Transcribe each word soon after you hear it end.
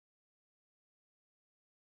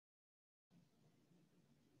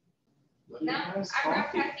No, I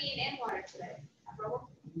brought caffeine and water today.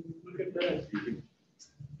 Look at that.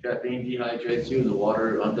 Caffeine dehydrates you and the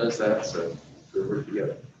water undoes that, so they work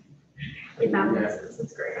together. This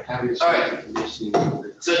is great. All right.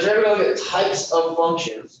 So take a look at types of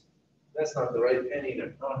functions. That's not the right pen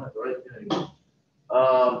either. I don't have the right pen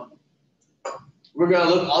anymore. We're going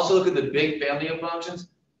to also look at the big family of functions.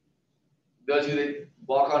 Those who that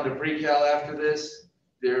walk on to pre-cal after this,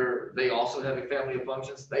 they also have a family of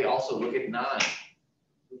functions. They also look at 9.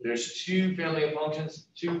 There's 2 family of functions,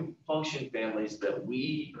 2 function families that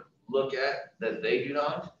we look at that they do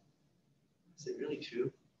not. Is it really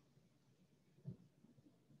 2?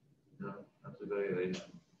 No, not the value they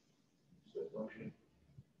don't. So function.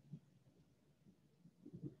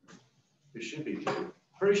 There should be 2.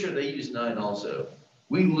 Pretty sure they use 9 also.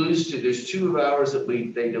 We lose 2. There's 2 of ours that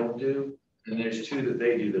they don't do, and there's 2 that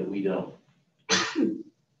they do that we don't.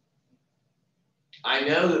 I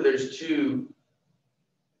know that there's 2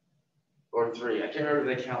 or 3. I can't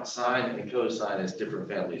remember if they count sine and cosine as different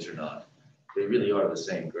families or not. They really are the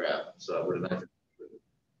same graph. So I would imagine.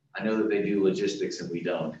 I know that they do logistics and we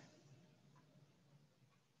don't.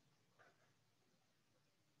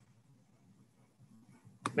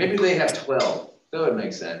 Maybe they have 12. That would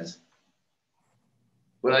make sense.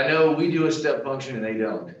 But I know we do a step function and they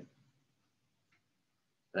don't.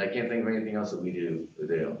 And I can't think of anything else that we do that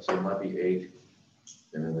they don't. So it might be 8.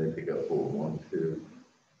 And then they pick up 4, 1, 2.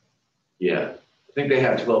 Yeah, I think they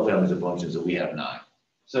have 12 families of functions and we have 9.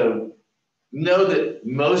 So know that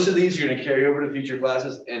most of these are going to carry over to future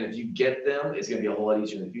classes. And if you get them, it's going to be a whole lot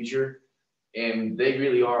easier in the future. And they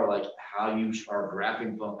really are like how you are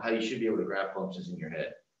graphing, how you should be able to graph functions in your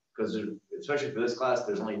head. Because especially for this class,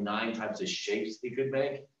 there's only 9 types of shapes you could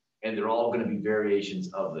make, and they're all going to be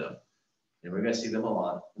variations of them. And we're going to see them a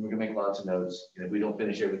lot, and we're going to make lots of notes. And if we don't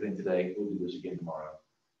finish everything today, we'll do this again tomorrow,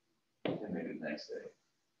 and maybe the next day.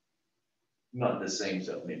 Not the same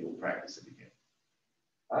stuff. Maybe we'll practice it again.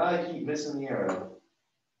 I keep missing the arrow.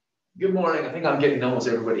 Good morning. I think I'm getting almost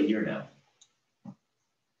everybody here now.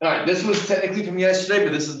 All right, this was technically from yesterday,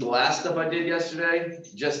 but this is the last stuff I did yesterday,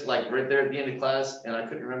 just like right there at the end of class. And I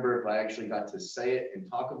couldn't remember if I actually got to say it and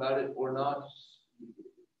talk about it or not.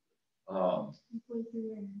 Complete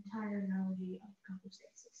through an entire analogy of couple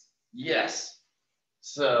spaces. Yes.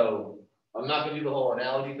 So I'm not going to do the whole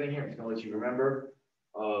analogy thing here. I'm just going to let you remember.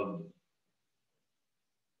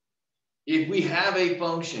 If we have a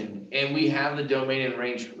function and we have the domain and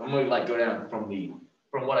range, I'm going to like go down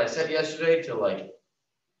from what I said yesterday to like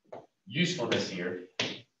usefulness here.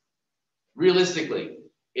 Realistically,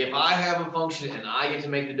 if I have a function and I get to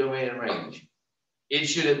make the domain and range, it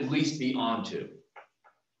should at least be onto.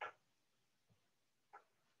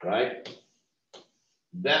 Right?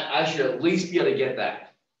 That I should at least be able to get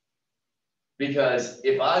that. Because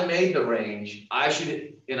if I made the range,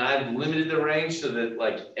 and I've limited the range so that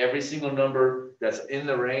like every single number that's in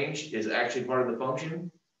the range is actually part of the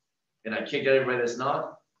function, and I kicked out everybody that's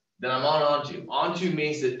not, then I'm on onto. Onto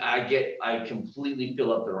means that I completely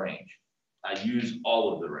fill up the range. I use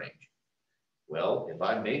all of the range. Well, if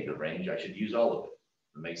I made the range, I should use all of it.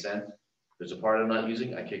 That makes sense? If there's a part I'm not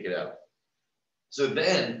using, I kick it out. So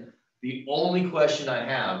then the only question I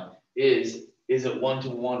have is it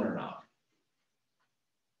 1-to-1 or not?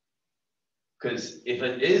 Because if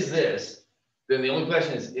it is this, then the only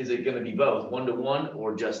question is it going to be both 1-to-1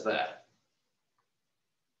 or just that?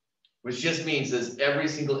 Which just means does every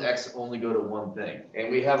single X only go to one thing?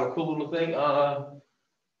 And we have a cool little thing. We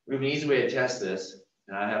have an easy way to test this.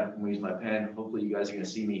 And I'm going to use my pen. Hopefully you guys are going to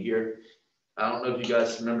see me here. I don't know if you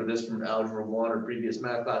guys remember this from Algebra 1 or previous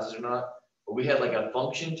math classes or not, but we had like a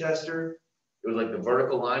function tester. It was like the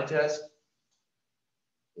vertical line test.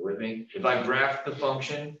 You with me? If I graphed the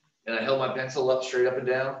function and I held my pencil up straight up and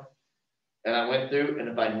down, and I went through, and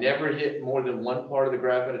if I never hit more than one part of the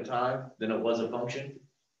graph at a time, then it was a function.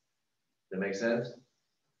 That makes sense?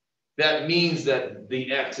 That means that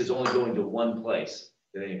the X is only going to one place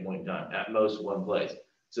at any point in time, at most one place.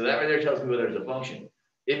 So that right there tells me whether it's a function.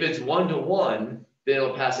 If it's 1-to-1, then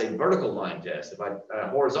it'll pass a vertical line test. If a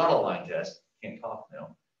horizontal line test, can't talk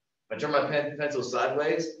now. If I turn my pencil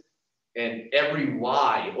sideways and every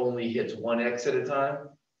Y only hits one X at a time,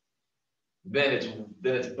 then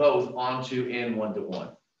it's both onto and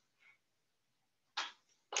 1-to-1.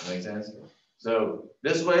 That makes sense? So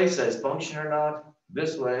this way says function or not.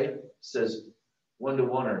 This way says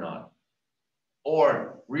 1-to-1 or not.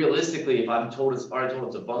 Or realistically, if I'm told it's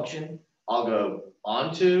a function, I'll go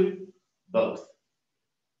onto both.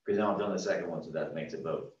 Because now I've done the second one, so that makes it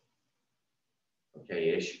both.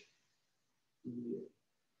 Okay-ish.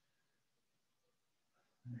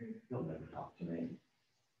 You'll never talk to me.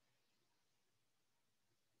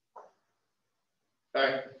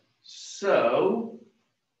 So,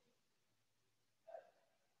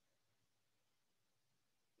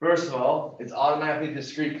 first of all, it's automatically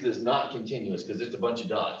discrete because it's not continuous, because it's a bunch of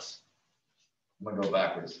dots. I'm gonna go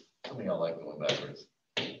backwards. Some of y'all like going backwards.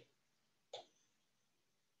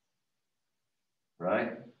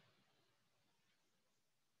 Right?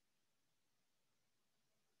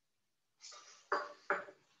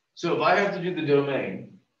 So if I have to do the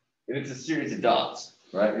domain, and it's a series of dots,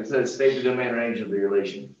 right? It says state the domain range of the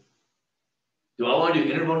relation. Do I want to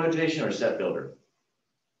do interval notation or set builder?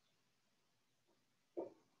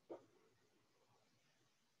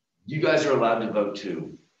 You guys are allowed to vote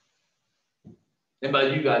too. And by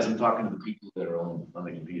you guys, I'm talking to the people that are on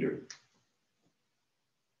the computer.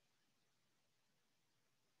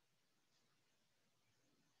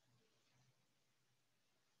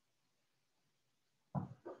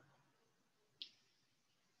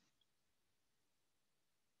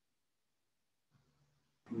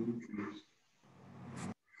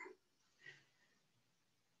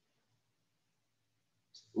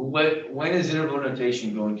 When is interval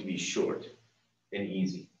notation going to be short and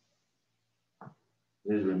easy?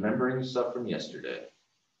 It is remembering stuff from yesterday.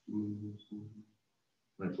 When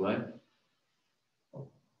it's what?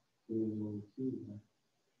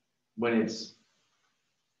 When it's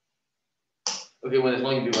okay, when it's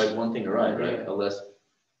only do like one thing to write, right? Unless,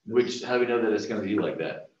 which, how do we know that it's going to be like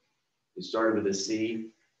that? It started with a C,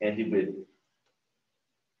 ended with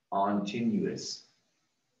continuous.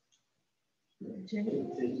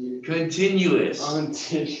 Continuous.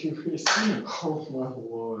 Continuous. Oh my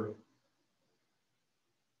Lord.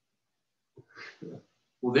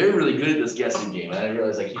 Well, they're really good at this guessing game. I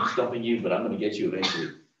realize I keep stumping you, but I'm going to get you eventually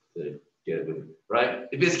to get it with it, right?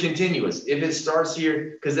 If it's continuous, if it starts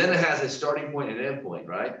here, because then it has a starting point and an end point,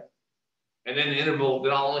 right? And then the interval,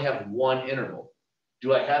 then I'll only have one interval.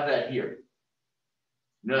 Do I have that here?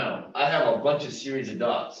 No, I have a bunch of series of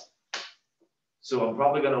dots. So I'm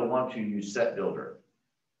probably going to want to use set builder.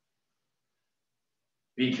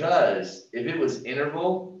 Because if it was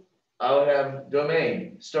interval, I would have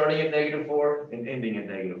domain starting at -4 and ending at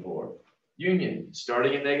 -4. Union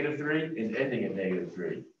starting at -3 and ending at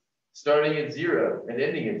 -3. Starting at 0 and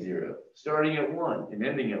ending at 0. Starting at 1 and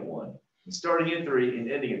ending at 1. And starting at 3 and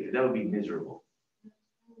ending at 3. That would be miserable.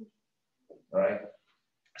 All right.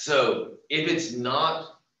 So if it's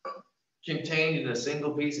not contained in a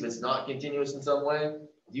single piece, if it's not continuous in some way,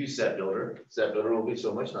 use set builder. Set builder will be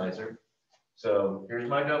so much nicer. So here's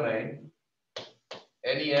my domain,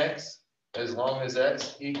 NEX, as long as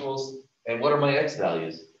X equals, and what are my X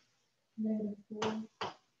values? -4,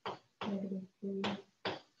 -3,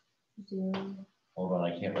 0. Hold on,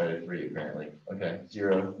 I can't write a 3 apparently. Okay,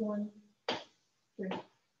 0. 1, 3.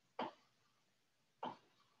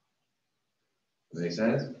 Make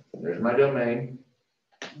sense? There's my domain.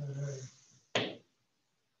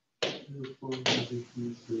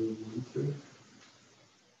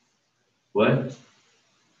 What?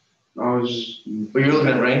 I was just. Oh, you're looking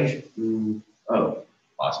at range? Oh,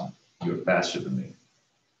 awesome. You're faster than me.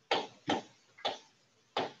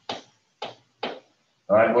 All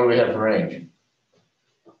right, what do we have for range?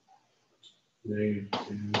 -2,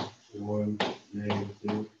 1,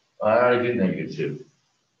 -2. I already did -2.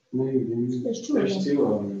 There's two of There's them. 2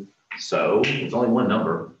 of them. So it's only one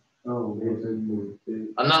number. Oh,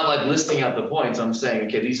 I'm not like listing out the points. I'm saying,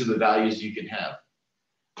 okay, these are the values you can have.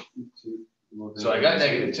 So I got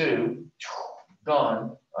 -2,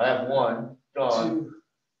 gone. I have 1, gone.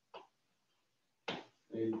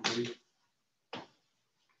 2.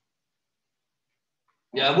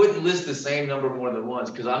 Yeah, I wouldn't list the same number more than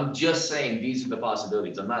once because I'm just saying these are the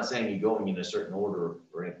possibilities. I'm not saying you're going in a certain order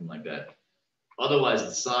or anything like that. Otherwise,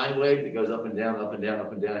 the sine wave that goes up and down, up and down,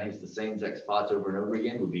 up and down, hits the same exact spots over and over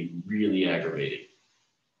again would be really aggravating.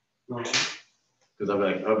 Because I'm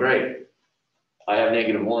like, oh great, I have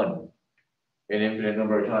 -1 an infinite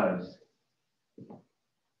number of times.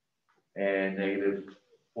 And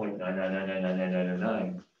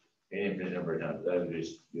 -0.9999999 an infinite number of times. That would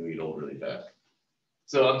just, you'll get old really fast.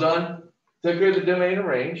 So I'm done. Took care of the domain and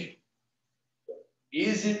range.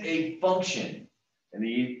 Is it a function? And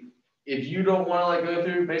if you don't want to like go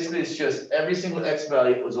through, basically it's just every single X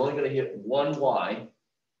value is only going to hit one Y.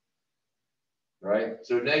 Right?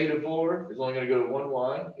 So -4 is only going to go to one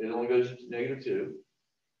Y. It only goes to -2.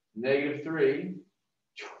 -3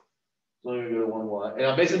 is only going to go to one Y. And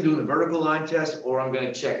I'm basically doing the vertical line test, or I'm going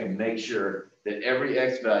to check and make sure that every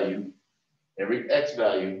X value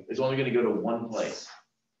is only going to go to one place.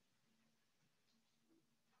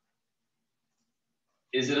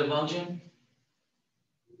 Is it a function?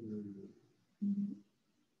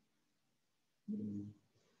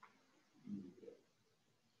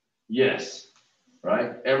 Yes,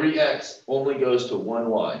 right? Every x only goes to one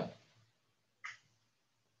y.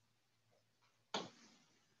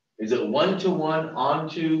 Is it one-to-one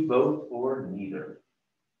onto both or neither?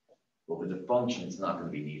 Well, with the function, it's not going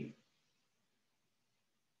to be neither.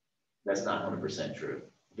 That's not 100% true.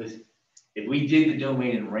 Because if we did the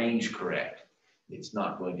domain and range correct, it's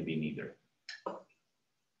not going to be neither.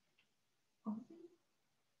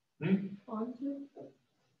 Onto.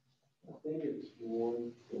 I think it's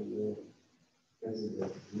 1-to-1. Because of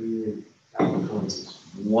the weird outcomes.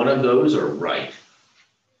 One of those are right.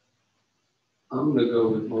 I'm gonna go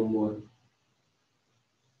with one more.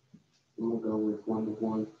 I'm gonna go with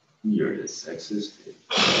 1-to-1. You're the sexist.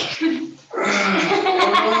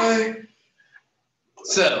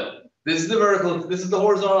 So this is the vertical, this is the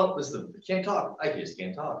horizontal, this is the, I can't talk, I just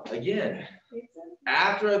can't talk. Again,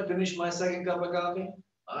 after I finish my second cup of coffee,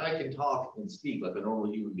 I can talk and speak like a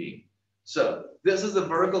normal human being. So this is the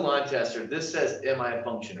vertical line tester. This says, am I a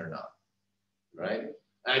function or not? Right?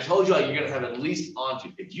 And I told you you're gonna have at least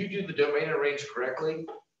onto. If you do the domain and range correctly,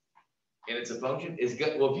 and it's a function, it's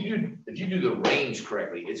good. Well, if you do the range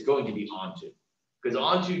correctly, it's going to be onto. Because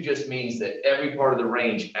onto just means that every part of the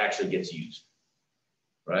range actually gets used.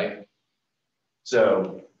 Right?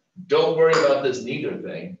 So don't worry about this neither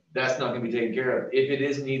thing. That's not going to be taken care of. If it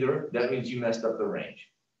is neither, that means you messed up the range.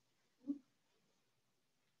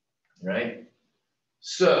 Right?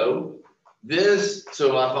 So if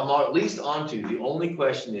I'm at least onto, the only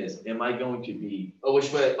question is, am I going to be, oh,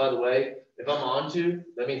 which way, by the way, if I'm onto,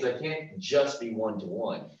 that means I can't just be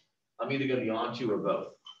one-to-one. I'm either going to be onto or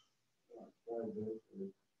both.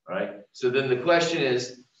 Right? So then the question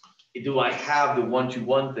is, do I have the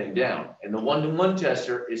one-to-one thing down? And the one-to-one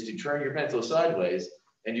tester is to turn your pencil sideways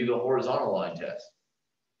and do the horizontal line test.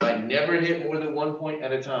 I never hit more than 1 point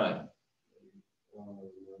at a time.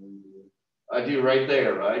 I do right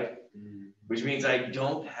there, right? Which means I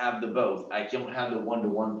don't have the both. I don't have the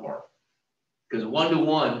one-to-one part. Because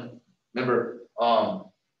one-to-one, remember, a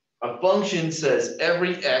function says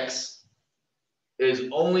every x is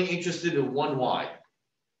only interested in one y.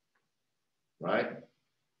 Right?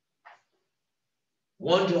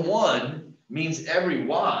 One-to-one means every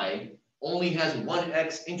y only has one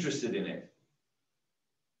x interested in it.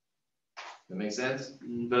 That makes sense?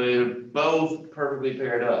 They're both perfectly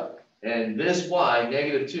paired up. And this y,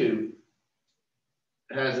 -2,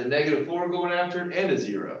 has a -4 going after it and a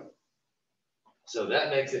 0. So that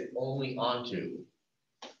makes it only onto.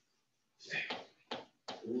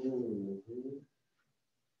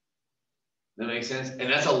 That makes sense? And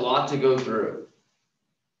that's a lot to go through.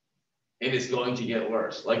 And it's going to get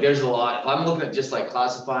worse. Like there's a lot, if I'm looking at just like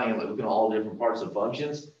classifying and like looking at all different parts of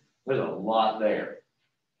functions, there's a lot there.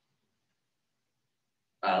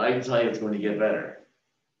 I like to tell you it's going to get better.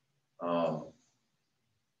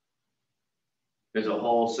 There's a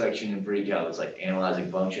whole section in pre-cal that's like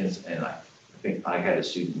analyzing functions, and I think I had a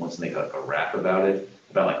student once make a rap about it,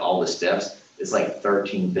 about like all the steps. It's like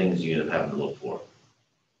 13 things you end up having to look for.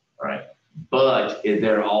 All right. But if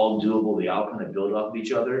they're all doable, they all kind of build off of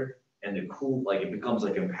each other. And the cool, like it becomes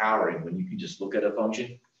like empowering when you can just look at a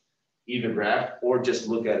function, either graph or just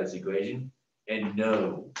look at its equation and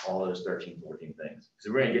know all those 13, 14 things.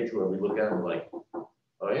 So we're gonna get to where we look at them like,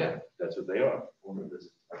 oh yeah, that's what they are. We'll move this.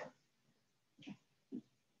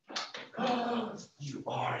 Oh, you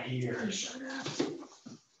are here. Shut up.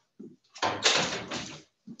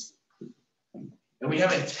 And we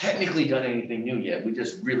haven't technically done anything new yet. We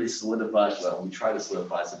just really solidified, well, we tried to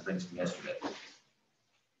solidify some things from yesterday.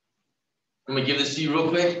 I'm gonna give this to you real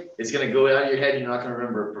quick. It's gonna go out of your head. You're not gonna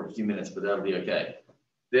remember it for a few minutes, but that'll be okay.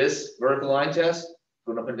 This vertical line test,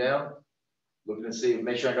 going up and down, looking to see,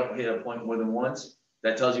 make sure I don't hit a point more than once.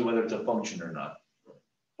 That tells you whether it's a function or not.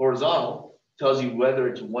 Horizontal tells you whether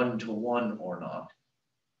it's one-to-one or not,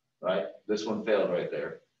 right? This one failed right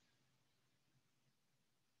there.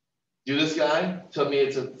 Do this guy, tell me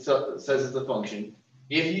it says it's a function.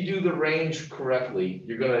 If you do the range correctly,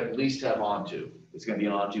 you're gonna at least have onto. It's gonna be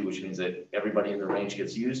onto, which means that everybody in the range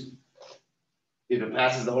gets used. If it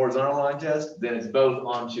passes the horizontal line test, then it's both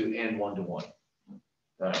onto and one-to-one. All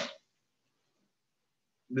right.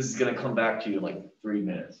 This is gonna come back to you in like 3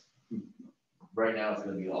 minutes. Right now it's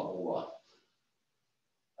gonna be a whole lot.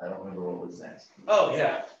 I don't remember what was next. Oh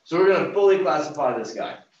yeah, so we're gonna fully classify this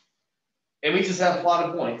guy. And we just have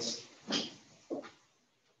plotted points.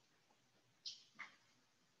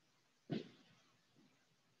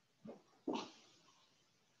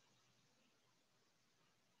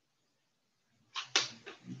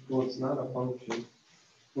 Well, it's not a function.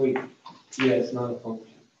 Wait, yeah, it's not a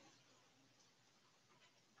function.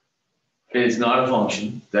 It is not a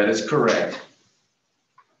function. That is correct.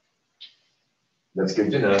 That's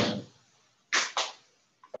good to know.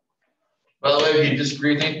 By the way, if you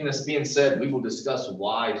disagree with anything that's being said, we will discuss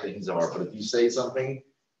why things are, but if you say something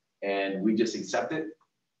and we just accept it,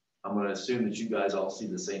 I'm gonna assume that you guys all see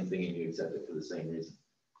the same thing and you accept it for the same reason.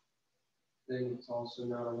 Then it's also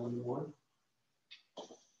not a one-to-one.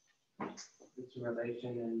 It's a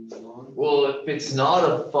relation and on. Well, if it's not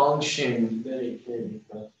a function, Then it can be.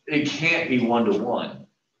 it can't be one-to-one.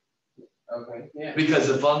 Okay, yeah. Because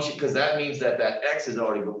the function, because that means that that X is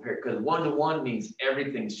already prepared, because one-to-one means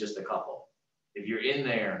everything's just a couple. If you're in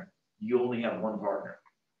there, you only have one partner.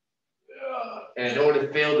 And in order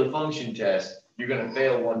to fail the function test, you're gonna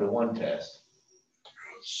fail one-to-one test.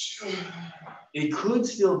 It could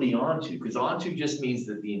still be onto, because onto just means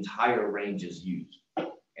that the entire range is used. And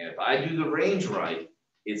if I do the range right,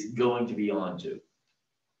 it's going to be onto.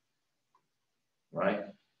 Right?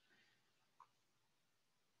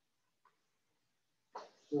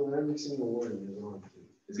 So every single word is on.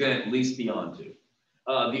 It's gonna at least be onto.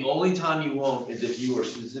 The only time you won't is if you are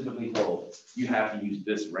specifically told you have to use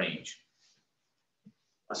this range.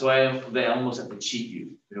 So they almost have to cheat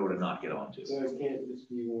you in order to not get onto. So it can't just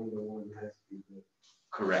be one-to-one, it has to be good.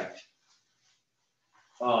 Correct.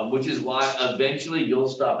 Which is why eventually you'll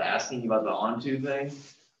stop asking about the onto thing,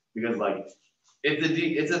 because like,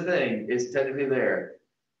 it's a thing, it's technically there.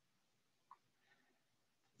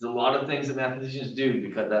 There's a lot of things that mathematicians do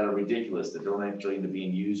because that are ridiculous, that don't actually end up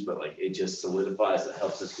being used, but like, it just solidifies, that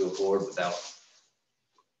helps us go forward without,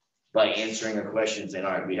 by answering a question, saying,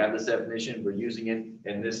 all right, we have this definition, we're using it,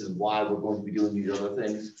 and this is why we're going to be doing these other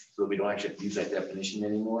things, so we don't actually have to use that definition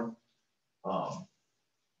anymore.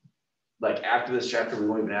 Like after this chapter, we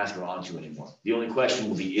won't even ask about onto anymore. The only question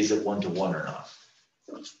will be, is it one-to-one or not?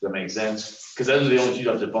 Does that make sense? Because those are the only two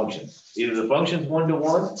types of functions. Either the function's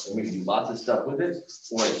one-to-one, and we can do lots of stuff with it,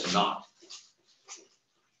 or it's not.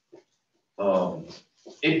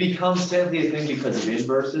 It becomes technically a thing because of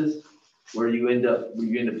inverses, where you end up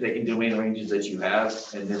taking domain ranges that you have,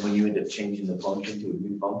 and then when you end up changing the function to a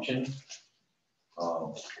new function,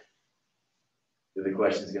 the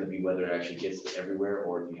question is going to be whether it actually gets to everywhere,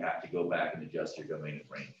 or if you have to go back and adjust your domain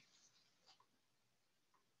of range.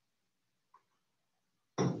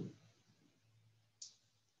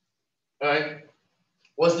 All right,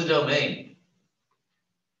 what's the domain?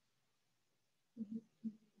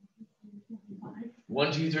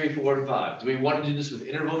 1, 2, 3, 4, and 5. Do we want to do this with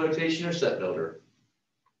interval notation or set builder?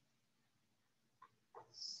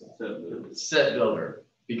 Set builder,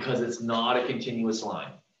 because it's not a continuous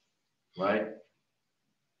line, right?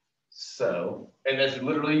 So, and that's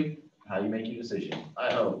literally how you make your decision,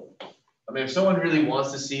 I hope. I mean, if someone really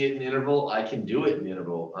wants to see it in interval, I can do it in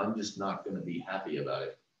interval. I'm just not going to be happy about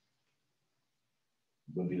it.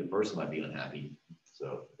 Wouldn't be the person might be unhappy.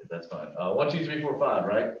 So that's fine. 1, 2, 3, 4, 5,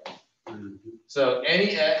 right? Mm-hmm. So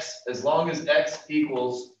any X, as long as X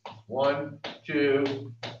equals 1,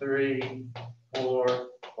 2, 3, 4,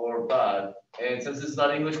 or 5. And since it's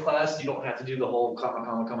not English class, you don't have to do the whole comma,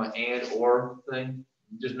 comma, comma, and or thing.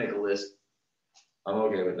 Just make a list. I'm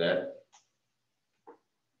okay with that.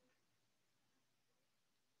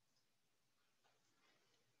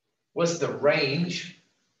 What's the range?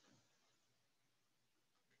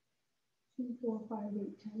 2, 4, 5,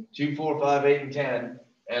 8, 10. 2, 4, 5, 8, and 10.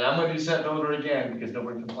 And I'm going to do set builder again because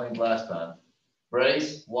nobody complained last time.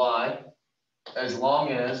 Brace Y, as long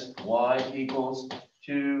as Y equals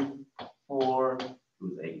 2, 4,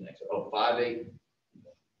 who's 8 next? Oh, 5, 8.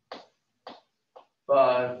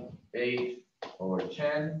 5, 8, or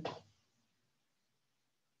 10.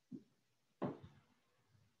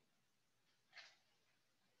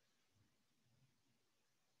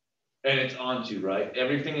 And it's onto, right?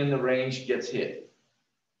 Everything in the range gets hit.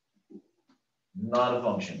 Not a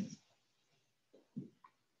function.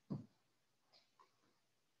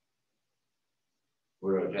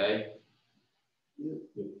 We're okay?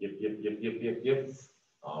 Yep.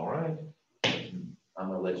 All right. I'm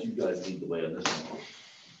gonna let you guys lead the way on this one.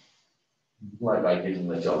 Like I didn't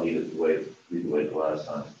let y'all lead the way the last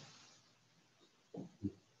time.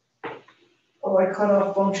 Oh, I cut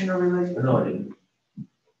off function or relation. No, I didn't.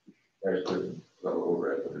 There's the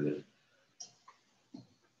over it. Put it in.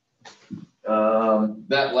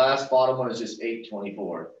 That last bottom one is just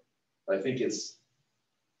 824. I think it's,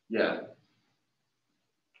 yeah.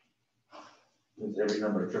 It's every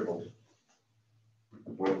number tripled.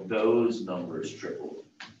 Or those numbers tripled.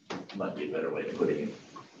 Might be a better way of putting it.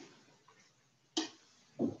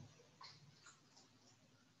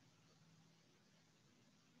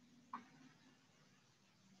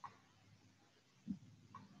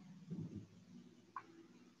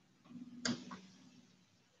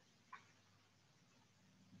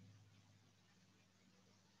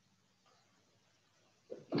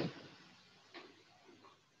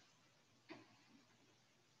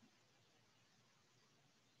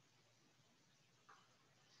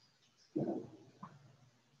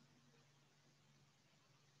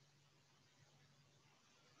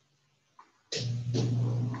 You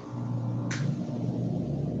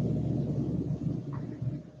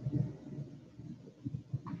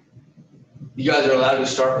guys are allowed to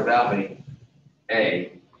start without me,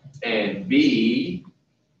 A, and B,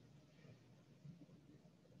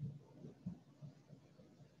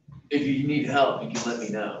 if you need help, you can let me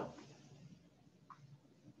know.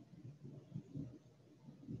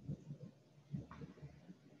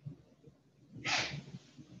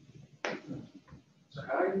 So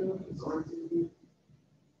how do you know if it's on TV?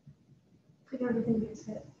 If everything gets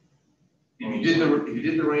hit. If you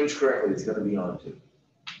did the range correctly, it's gonna be on two.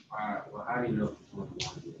 Alright, well, how do you know if it's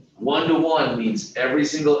on TV? 1 to 1 means every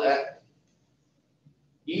single X,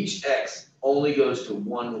 each X only goes to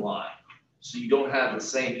one line. So you don't have the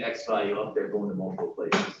same X value up there going to multiple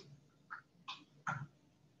places.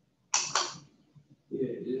 Yeah,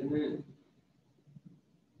 isn't it?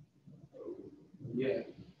 Yeah.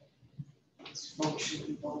 It's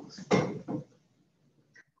functionally both. You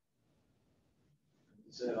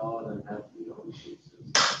said all of them have to be on sheets.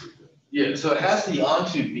 Yeah, so it has to be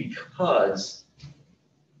onto because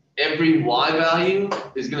every Y value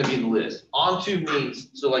is gonna be in the list. Onto means,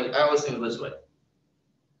 so like, I always think of it this way.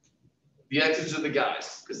 The X's are the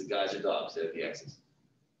guys, because the guys are dogs, they're the X's.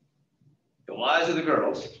 The Y's are the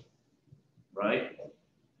girls, right?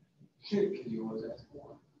 Can you always ask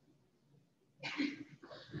one?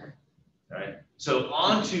 Right? So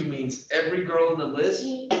onto means every girl in the list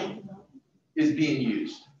is being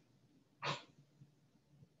used.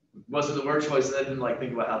 Most of the word choices, I didn't like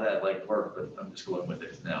think about how that like worked, but I'm just going with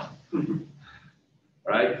it now.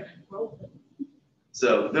 Right?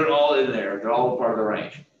 So they're all in there, they're all a part of the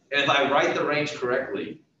range. And if I write the range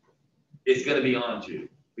correctly, it's gonna be onto,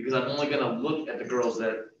 because I'm only gonna look at the girls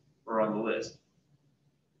that are on the list.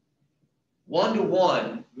 1 to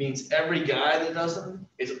 1 means every guy that does them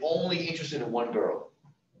is only interested in one girl.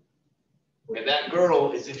 And that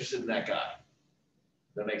girl is interested in that guy.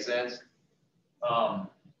 Does that make sense?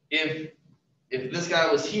 If this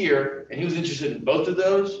guy was here and he was interested in both of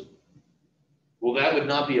those, well, that would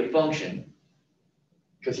not be a function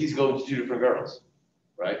because he's going to two different girls,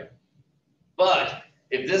 right? But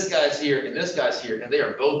if this guy's here and this guy's here and they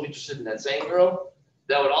are both interested in that same girl,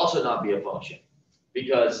 that would also not be a function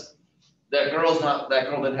because that girl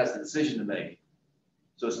then has the decision to make.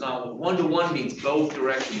 So it's not 1 to 1 means both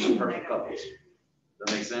directions are perfect couples. Does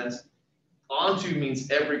that make sense? Onto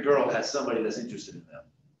means every girl has somebody that's interested in them.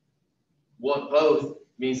 Both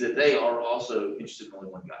means that they are also interested in only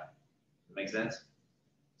one guy. Does that make sense?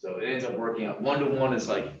 So it ends up working out. 1 to 1 is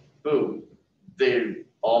like, boom, they're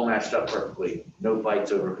all matched up perfectly. No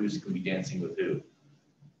fights over who's going to be dancing with who.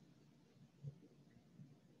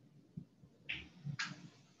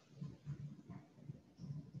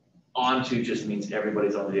 Onto just means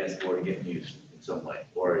everybody's on the dance floor and getting used in some way,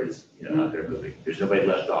 or is out there moving. There's nobody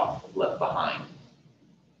left behind.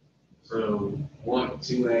 So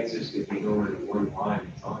 2 X's could be going in one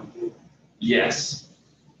line, it's on two. Yes.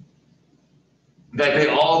 In fact, they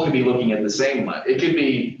all could be looking at the same line. It could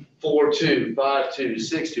be 4, 2, 5, 2,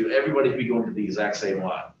 6, 2. Everybody could be going to the exact same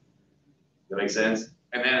line. That makes sense?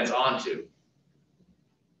 And then it's onto.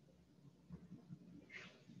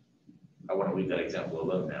 I want to leave that example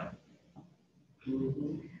alone now. I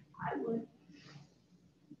would.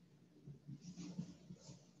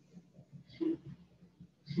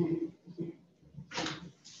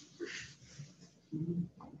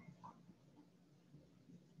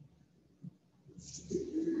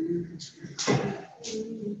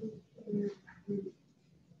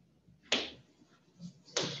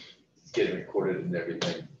 It's getting recorded and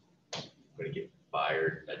everything. I'm going to get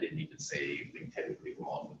fired. I didn't even say anything technically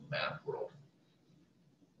wrong with the math world.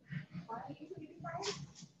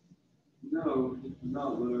 No,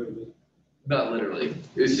 not literally. Not literally.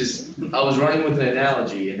 It's just, I was running with an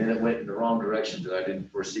analogy and then it went in the wrong direction that I didn't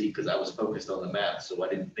foresee because I was focused on the math. So I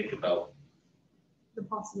didn't think about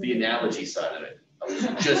the analogy side of it. I was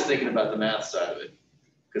just thinking about the math side of it.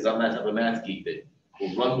 Because I'm that type of math geek that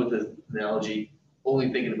will run with the analogy,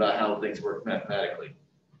 only thinking about how things work mathematically.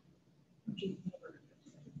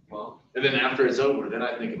 Well, And then after it's over, then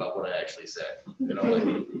I think about what I actually said. You know, like,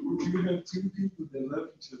 you have 2 people that love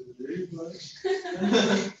each other very much.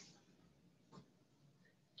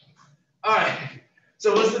 all right.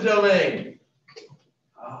 So what's the domain?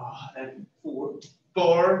 And 4.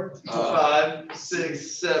 4, 5,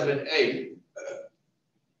 6, 7, 8.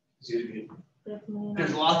 Excuse me. Definitely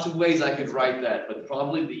There's not. lots of ways I could write that, but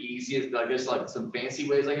probably the easiest, I guess like some fancy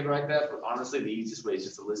ways I could write that, but honestly, the easiest way is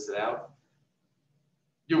just to list it out.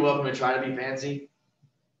 You're welcome to try to be fancy,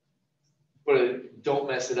 but don't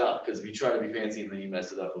mess it up, because if you try to be fancy and then you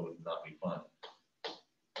mess it up, it would not be fun.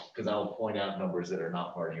 because I'll point out numbers that are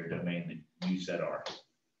not part of your domain that you said are.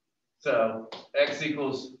 So x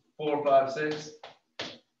equals 4, 5, 6,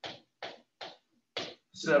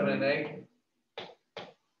 7, and 8.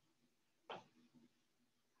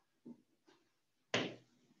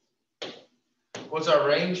 What's our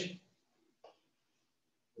range?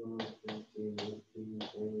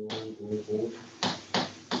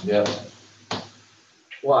 Yep.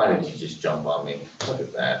 Why did you just jump on me? Look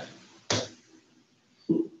at that.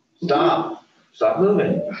 Stop. Stop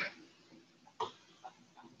moving.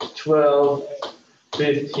 12,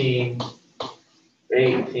 15,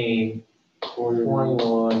 18,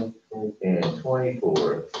 21, and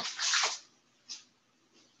 24.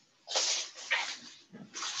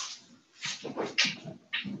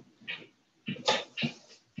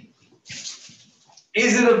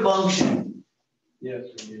 Is it a function? Yes,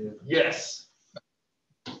 we do. Yes.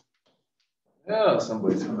 Oh,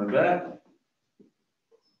 somebody's coming back.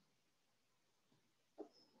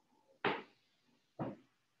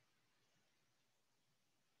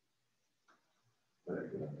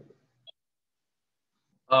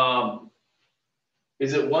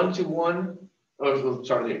 Is it 1-to-1? Oh, let's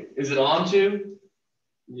start here. Is it onto?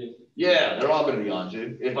 Yes. Yeah, they're all going to be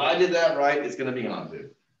onto. If I did that right, it's going to be onto.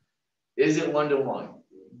 Is it 1-to-1?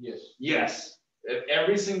 Yes. Yes. If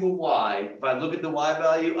every single y, if I look at the y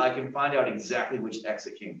value, I can find out exactly which x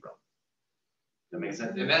it came from. That makes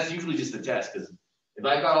sense? And that's usually just a test, because if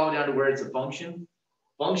I got all the way down to where it's a function,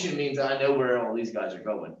 function means I know where all these guys are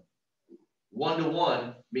going.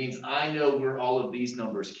 1-to-1 means I know where all of these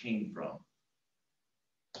numbers came from.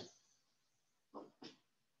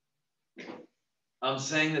 I'm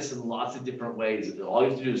saying this in lots of different ways. All you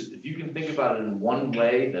have to do is, if you can think about it in one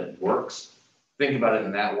way that works, think about it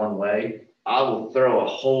in that one way. I will throw a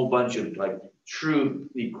whole bunch of like true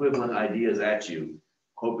equivalent ideas at you,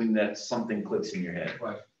 hoping that something clicks in your head.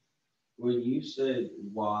 When you said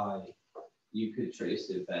why you could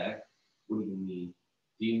trace it back, what do you mean?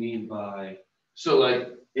 Do you mean by? So like,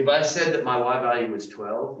 if I said that my y value was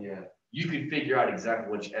 12, Yeah. you could figure out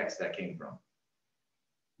exactly which x that came from.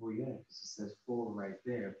 Well, yeah, 'cause it says 4 right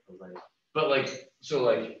there, But like, so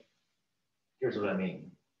like, here's what I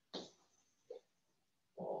mean.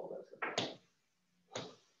 Oh, that's it.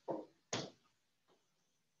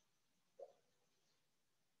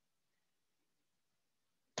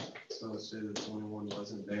 so say the 21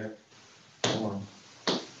 wasn't there.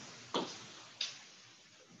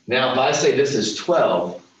 Now, if I say this is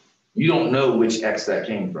 12, you don't know which x that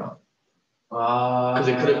came from. Because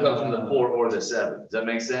it could have come from the 4 or the 7. Does that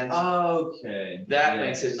make sense? Okay. That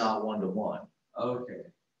makes it not 1-to-1. Okay.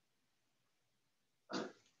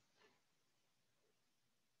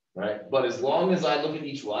 Right? But as long as I look at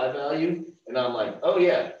each y value and I'm like, oh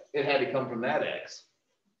yeah, it had to come from that x,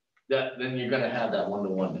 then you're going to have that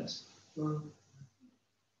 1-to-1-ness.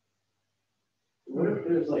 What if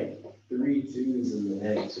there's like 3 2s in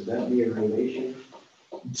the x? Would that be a relation?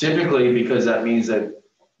 Typically, because that means that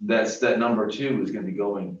that number 2 is going to be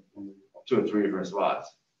going 2 or 3 different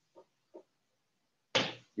spots.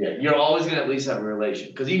 Yeah, you're always going to at least have a relation,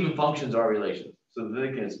 because even functions are relations. So the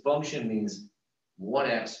thing is, function means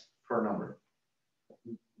 1x per number.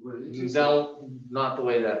 No, not the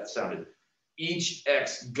way that sounded. Each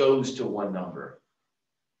x goes to one number.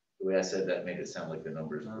 The way I said that made it sound like the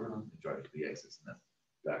numbers were majority to the x's, and that's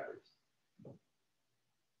backwards.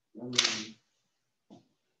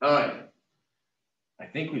 All right. I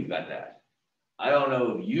think we've got that. I don't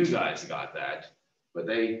know if you guys got that, but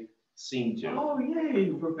they seem to. Oh,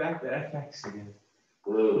 yay, we're back to FX again.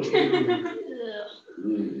 Whoa. Ugh.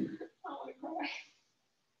 Ooh. Oh my God.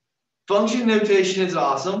 Function notation is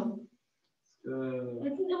awesome. It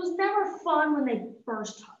was never fun when they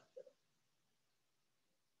first taught it.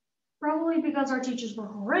 Probably because our teachers were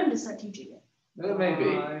horrendous at teaching it. It may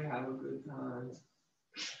be. I have a good time.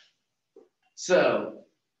 So,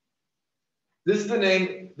 this is the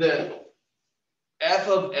name. The f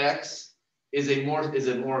of x is a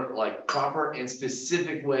more like proper and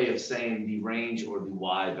specific way of saying the range or the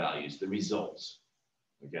y values, the results.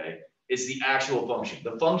 Okay, it's the actual function.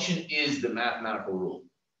 The function is the mathematical rule,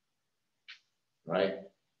 right?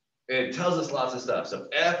 And it tells us lots of stuff. So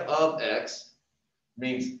f of x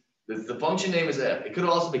means the function name is f. It could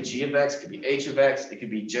also be g of x, it could be h of x, it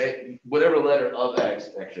could be j, whatever letter of x.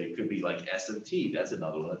 Actually, it could be like s of t. That's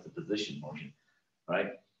another one. That's a position function,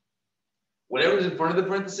 right? Whatever's in front of the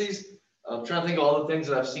parentheses, I'm trying to think of all the things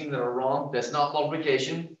that I've seen that are wrong. That's not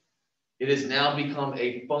multiplication. It has now become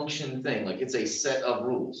a function thing, like it's a set of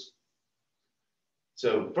rules.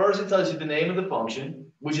 So first it tells you the name of the function,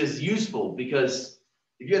 which is useful because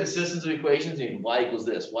if you had a systems of equations, you y equals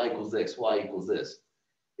this, y equals this, y equals this.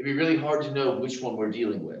 it'd be really hard to know which one we're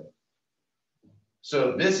dealing with.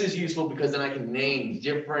 So this is useful because then I can name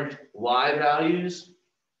different Y values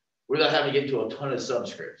without having to get into a ton of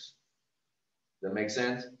subscripts. Does that make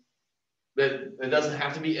sense? But it doesn't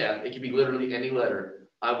have to be F, it can be literally any letter.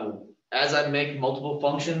 I will, as I make multiple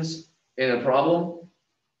functions in a problem,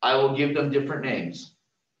 I will give them different names.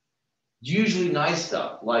 Usually nice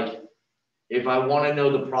stuff, like if I want to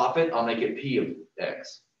know the profit, I'll make it P of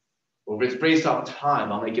X. Or if it's based off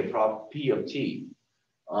time, I'll make it P of T.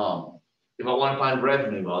 If I want to find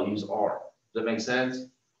revenue, I'll use R. Does that make sense?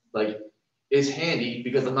 Like, it's handy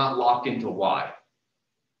because I'm not locked into Y.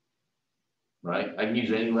 Right? I can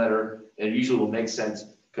use any letter, and it usually will make sense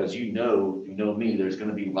because you know me, there's going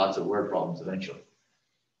to be lots of word problems eventually.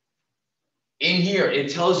 In here,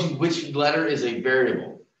 it tells you which letter is a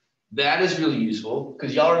variable. That is really useful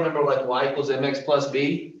because y'all remember like Y equals MX plus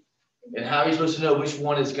B, and how are you supposed to know which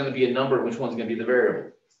one is going to be a number and which one's going to be the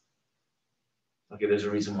variable? Okay, there's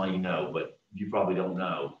a reason why you know, but you probably don't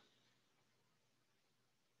know.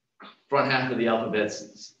 Front half of the alphabet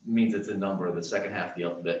means it's a number. The second half of the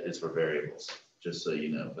alphabet is for variables, just so you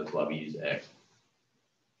know. That's why we use X.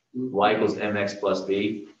 Y equals MX plus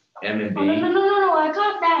B, M and B. Oh, no, I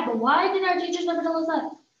got that, but why did our teachers never tell us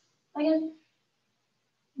that? Again?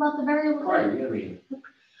 About the variable? Right, you read.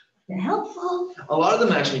 They're helpful. A lot of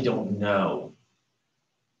them actually don't know.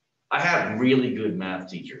 I had really good math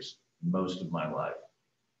teachers most of my life.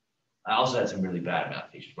 I also had some really bad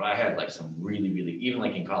math teachers, but I had like some really, even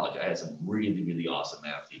like in college, I had some really awesome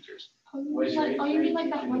math teachers. You mean like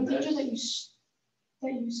that one teacher that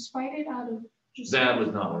you spited out of just. That was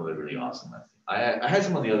not one of the really awesome math. I had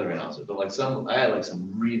some on the other end also, but like I had like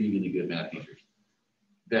some really good math teachers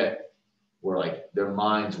that were like, their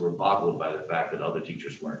minds were boggled by the fact that other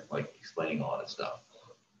teachers weren't like explaining all that stuff.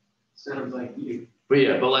 Sounds like you. But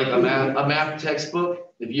yeah, but like a math textbook,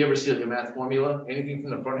 if you ever see like a math formula, anything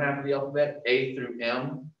from the front half of the alphabet, A through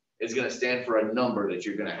M, is going to stand for a number that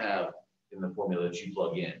you're going to have in the formula that you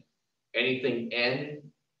plug in. Anything N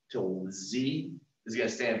to Z is going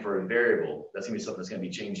to stand for a variable. That's going to be something that's going to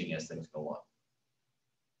be changing as things go on.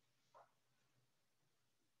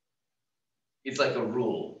 It's like a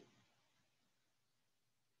rule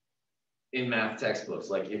in math textbooks.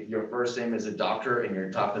 Like if your first name is a doctor and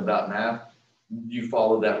you're talking about math, you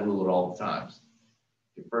follow that rule at all times.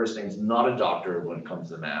 If your first name's not a doctor when it comes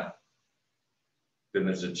to math, then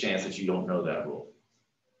there's a chance that you don't know that rule.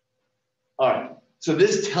 All right, so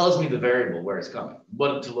this tells me the variable where it's coming,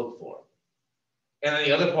 what to look for. And then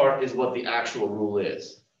the other part is what the actual rule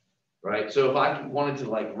is, right? So if I wanted to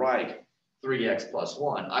like write 3x plus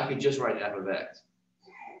 1, I could just write f of x.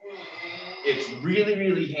 It's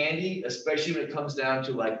really handy, especially when it comes down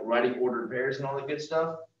to like writing ordered pairs and all that good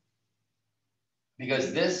stuff.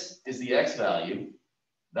 Because this is the x value,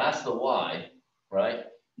 that's the y, right?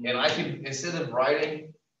 And I can, instead of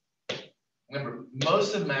writing, remember,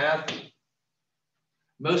 most of math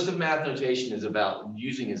notation is about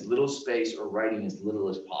using as little space or writing as little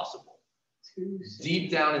as possible.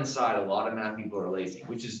 Deep down inside, a lot of math people are lazy,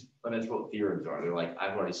 which is, and that's what theorems are. They're like,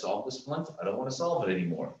 I've already solved this once, I don't want to solve it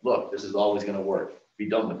anymore. Look, this is always going to work. Be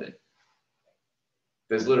done with it.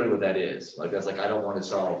 That's literally what that is. Like, that's like, I don't want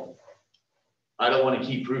to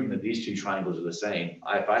keep proving that these two triangles are the same.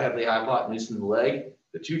 If I have the hypotenuse and the leg,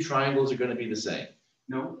 the two triangles are going to be the same.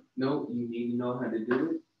 No, you need to know how to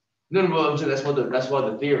do it. No, that's why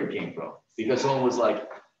the theorem came from. Because someone was like,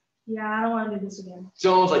 Yeah, I don't want to do this again.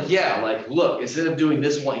 someone was like, yeah, like, look, instead of doing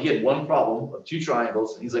this one, he had one problem of two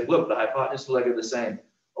triangles. And he's like, look, the hypotenuse and the leg are the same.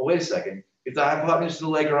 Oh, wait a second. If the hypotenuse and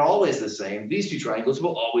the leg are always the same, these two triangles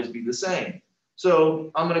will always be the same.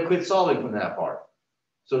 So I'm going to quit solving from that part.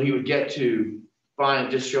 So he would get to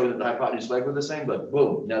just show that the hypotenuse and leg were the same, but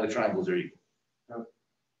boom, now the triangles are equal.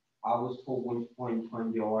 I was told one point in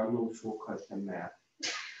time there are no shortcuts in math.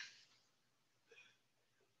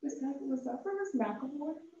 Was that from Miss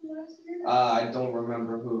McAvoy from last year? I don't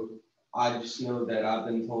remember who. I just know that I've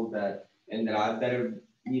been told that, and that I better,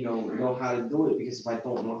 know how to do it, because if I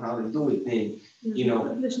don't know how to do it, then,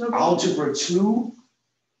 There's no algebra 2,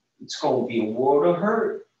 it's going to be a world of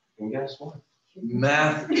hurt. And guess what?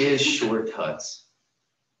 Math is shortcuts.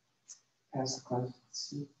 Pass the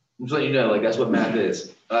class. I'm just letting you know, like, that's what math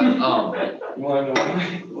is. You want to know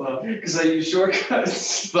why? Well, because I use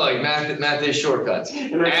shortcuts. But like math is shortcuts.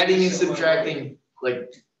 Adding and subtracting,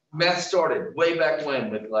 like math started way back when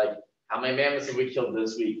with like how many mammoths have we killed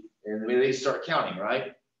this week? And they start counting,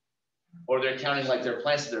 right? Or they're counting like their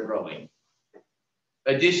plants that they're growing.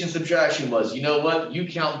 Addition, subtraction was, you know what? You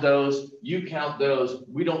count those, you count those.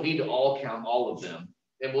 We don't need to all count all of them,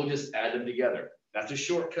 and we'll just add them together. That's a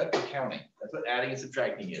shortcut to counting. That's what adding and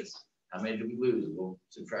subtracting is. How many do we lose? We'll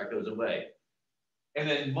subtract those away. And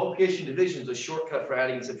then multiplication division is a shortcut for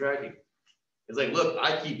adding and subtracting. It's like, look,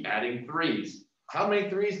 I keep adding 3s. How many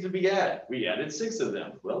 3s did we add? We added 6 of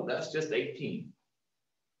them. Well, that's just 18.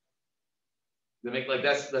 They make like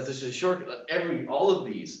that's just a shortcut. All of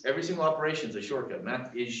these, every single operation is a shortcut.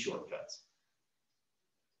 Math is shortcuts.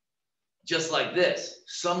 Just like this,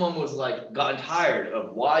 someone was like gotten tired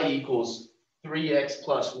of y equals 3x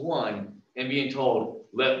plus 1 and being told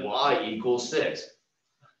let y equal 6.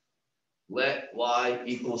 Let y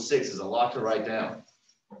equal 6 is a lot to write down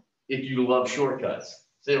if you love shortcuts.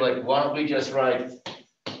 So you're like, why don't we just write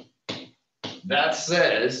that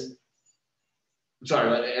says, sorry,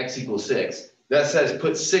 let x equals 6. That says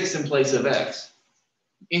put 6 in place of x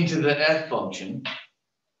into the f function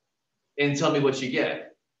and tell me what you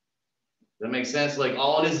get. That makes sense? Like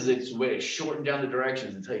all it is it's a way to shorten down the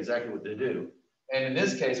directions and tell you exactly what to do. And in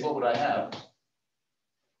this case, what would I have?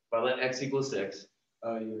 If I let x equal 6.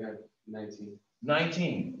 You got 19.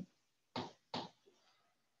 19.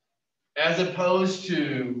 As opposed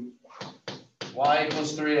to y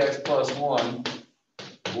equals 3x plus 1,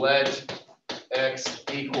 let x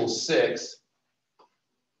equal 6,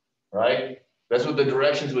 right? That's what the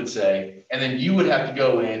directions would say. And then you would have to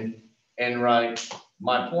go in and write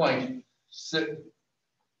my point. You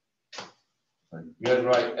gotta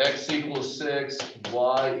write x equals 6,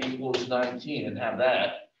 y equals 19 and have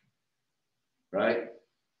that, right?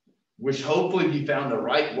 Which hopefully you found the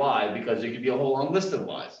right y because there could be a whole long list of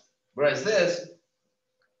y's. Whereas this,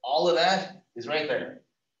 all of that is right there.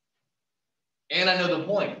 And I know the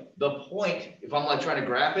point. The point, if I'm like trying to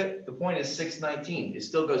graph it, the point is 619. It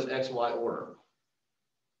still goes X, Y order.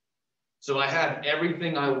 So I have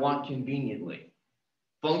everything I want conveniently.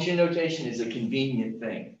 Function notation is a convenient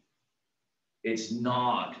thing. It's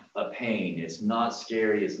not a pain. It's not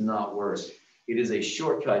scary. It's not worse. It is a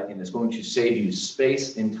shortcut and it's going to save you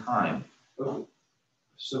space and time. Okay.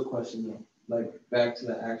 So question though, like back to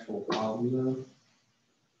the actual problem though.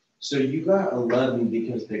 So you got 11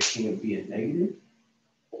 because there can't be a negative?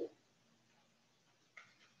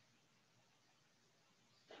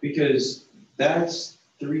 Because that's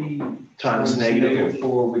 3 Times negative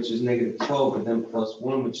 4, which is negative 12, but then plus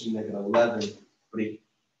 1, which is negative 11, but he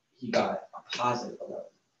got a positive 11.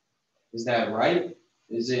 Is that right?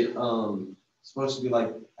 Is it supposed to be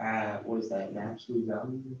like, what is that, an absolute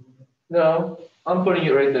value? No, I'm putting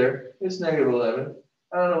it right there. It's negative 11.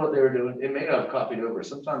 I don't know what they were doing. It may not have copied over.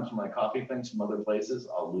 Sometimes when I copy things from other places,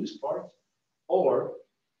 I'll lose parts. Or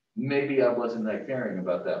maybe I wasn't that caring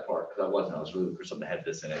about that part because I wasn't. I was really for something that had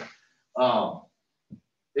this in it.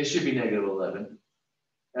 It should be negative 11.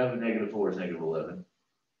 F of negative 4 is negative 11.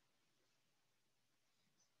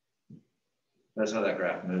 That's how that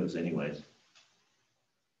graph moves anyways.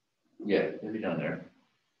 Yeah, it'll be down there.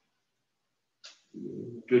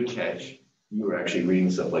 Good catch. You were actually reading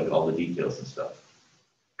stuff like all the details and stuff.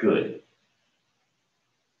 Good.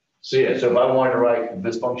 So yeah, so if I wanted to write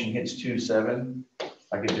this function hits 2, 7,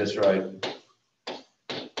 I could just write.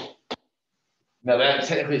 Now that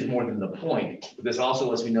technically is more than the point, but this also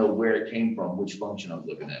lets me know where it came from, which function I'm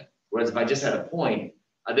looking at. Whereas if I just had a point,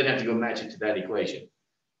 I then have to go match it to that equation.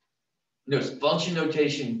 Notice function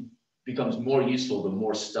notation becomes more useful the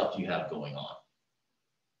more stuff you have going on.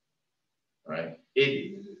 Right?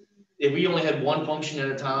 If we only had one function at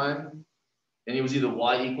a time, and it was either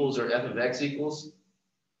y equals or f of x equals,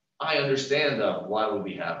 I understand why would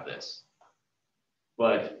we have this.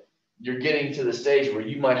 But you're getting to the stage where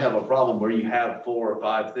you might have a problem where you have 4 or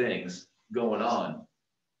 5 things going on,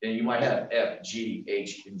 and you might have F, G,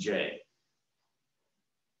 H, and J.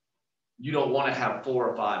 You don't want to have 4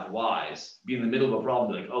 or 5 Y's, be in the middle of a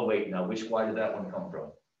problem, like, oh wait, now which Y did that one come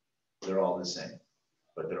from? They're all the same,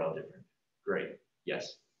 but they're all different. Great,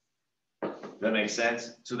 yes. That makes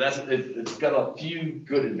sense? So that's, it's got a few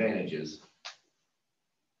good advantages.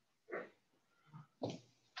 All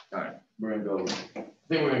right, we're gonna go, I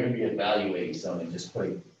think we're gonna be evaluating some and just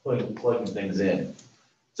plugging things in.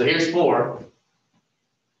 So here's 4.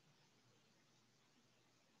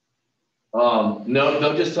 No,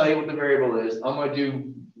 they'll just tell you what the variable is. I'm gonna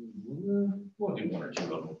do, we'll do 1 or 2 of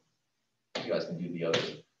them. You guys can do the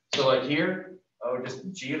others. So like here, I would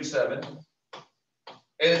just G of 7.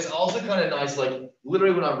 And it's also kind of nice, like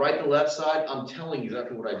literally when I write the left side, I'm telling you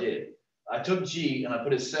exactly what I did. I took G and I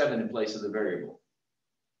put a 7 in place of the variable.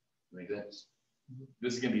 Make sense?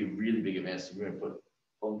 This is gonna be a really big advance. We're gonna put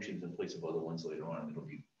functions in place of other ones later on. It'll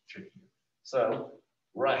be tricky. So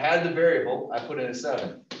where I had the variable, I put in a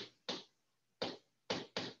 7.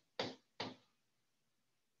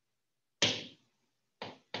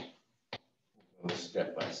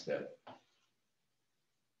 step.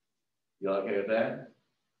 You all okay with that?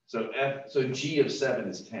 So G of 7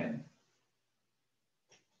 is 10.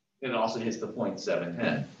 It also hits the point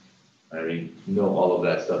 710. I mean, you know all of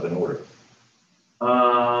that stuff in order.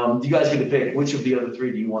 You guys get to pick which of the other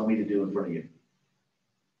three do you want me to do in front of you?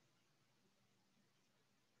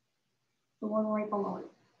 The one right below it.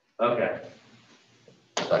 Okay.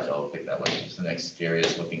 I thought y'all would pick that one. It's the next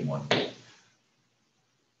scariest looking one.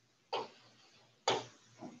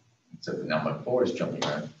 Except now my 4 is jumping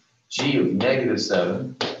around. G of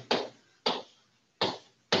 -7.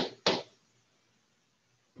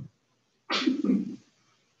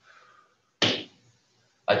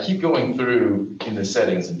 I keep going through in the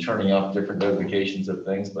settings and turning off different notifications of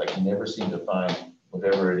things, but I can never seem to find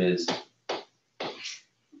whatever it is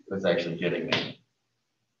that's actually getting me.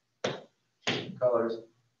 Colors.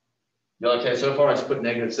 You all okay? So far, I just put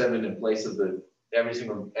 -7 in place of every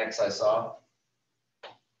single X I saw.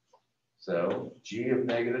 So G of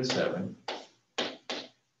 -7.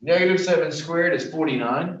 -7 squared is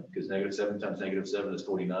 49, because -7 times -7 is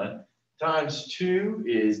 49. Times 2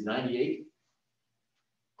 is 98.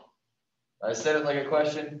 I said it like a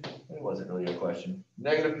question. It wasn't really a question.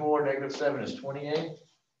 -4, -7 is 28.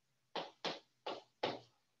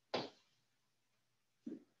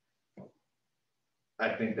 I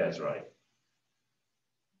think that's right.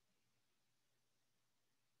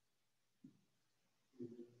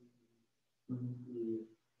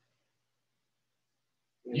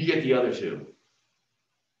 You get the other two.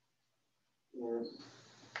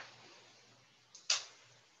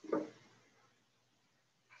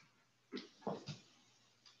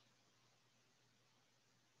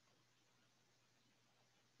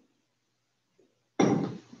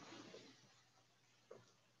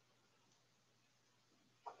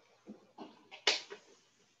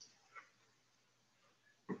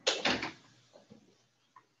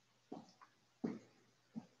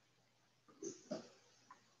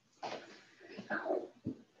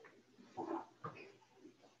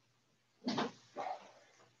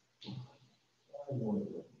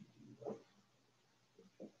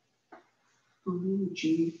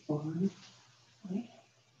 G5.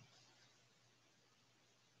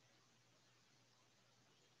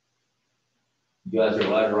 You guys are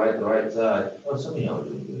allowed to write the right side. Oh, some of y'all are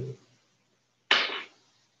doing good.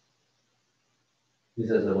 He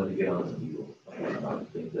says I want to get on some people. I want to knock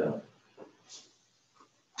things out.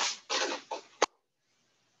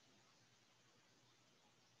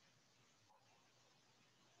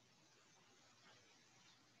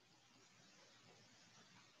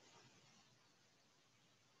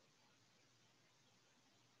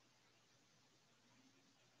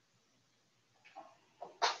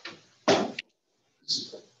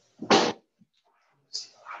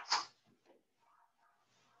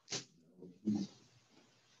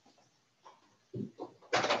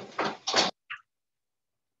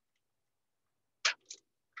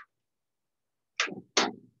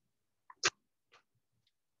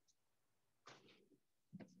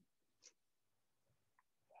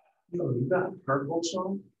 Yo, you got purple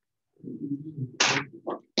song?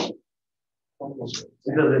 It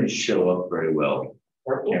doesn't show up very well,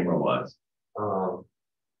 Purple? camera wise.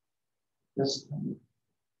 Yes.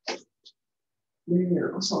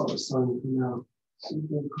 Yeah, I saw the sun come out.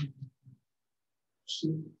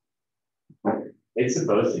 It's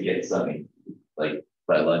supposed to get sunny, like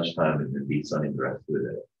by lunchtime and then be sunny the rest of the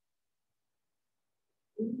day.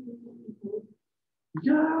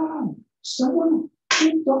 Yeah, someone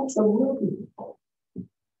picked up the rubber.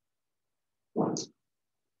 What?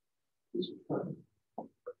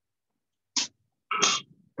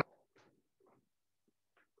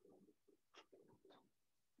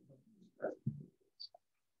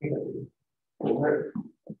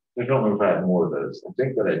 I don't know if I have more of those. I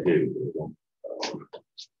think that I do. But I don't.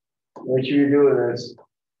 Make sure you're doing this.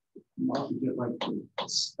 I'm about to get like the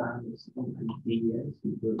status of the DS.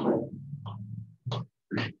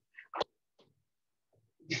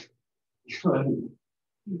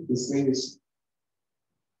 This thing is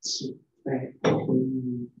so bad.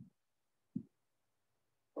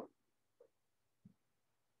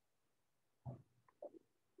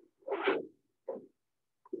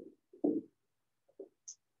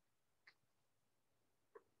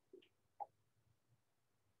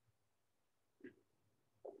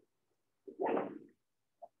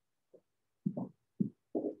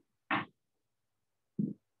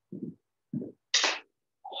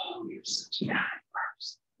 Oh, you're such a bad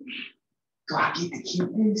person. Do I get to keep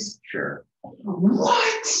this? Sure.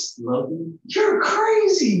 What? Logan? You're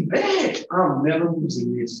crazy, man. I'm never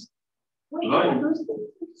losing this. Right.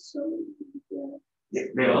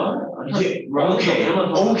 They are? Yeah,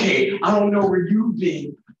 okay, I don't know where you've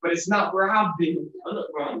been, but it's not where I've been.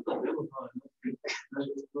 Bro, I'm from Amazon.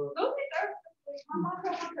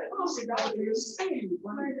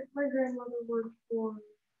 My grandmother worked for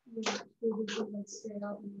the school district that stayed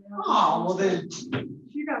out in the. Oh, well then,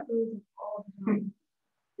 She got those all the time.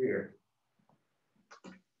 Here.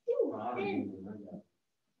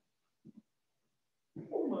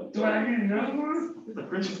 Do I get another one? The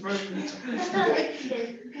Christmas present?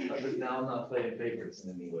 But now I'm not playing favorites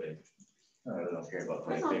in any way. I really don't care about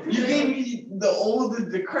playing you favorites. gave me the old, the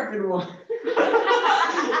decrepit one.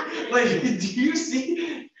 Like, do you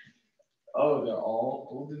see? Oh, they're all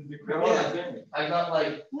old and decrepit. Yeah. I got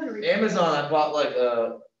like, Amazon, I bought like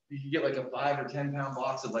you could get like a 5 or 10 pound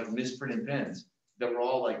box of like misprinted pens that were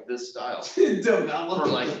all like this style. For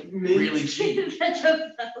like really cheap.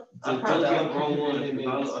 I probably got wrong one.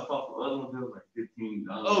 I thought the other one was like $15.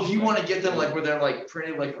 Oh, if you want to get them like where they're like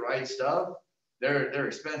printed like the right stuff, they're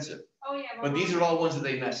expensive. Oh, yeah. But these are all ones that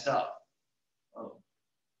they messed up. Oh.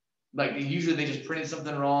 Like usually they just printed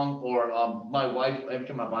something wrong, or my wife, every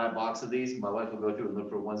time I buy a box of these, my wife will go through and look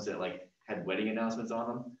for ones that like had wedding announcements on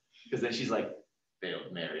them. Because then she's like,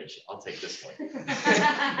 failed marriage, I'll take this one.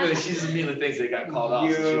 She just immediately thinks they got called off.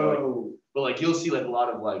 So she like, but like you'll see like a lot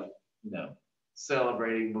of like, you know,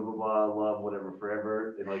 celebrating blah blah blah love whatever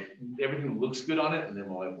forever, and like everything looks good on it, and then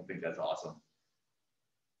my wife will think that's awesome.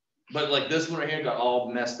 But like this one right here got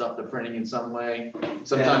all messed up, the printing in some way.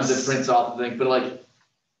 Sometimes it prints off the thing, but like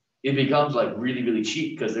it becomes like really really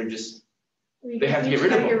cheap because they're just, they have to get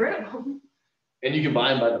rid of them. And you can buy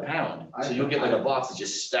them by the pound, so you'll get like a box that's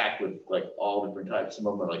just stacked with like all different types. Some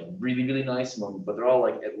of them are like really really nice, some of them, but they're all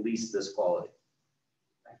like at least this quality.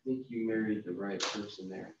 I think you married the right person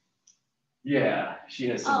there. Yeah, she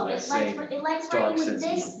has some Oh, of that it same. likes dark writing with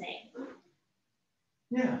sense. this thing.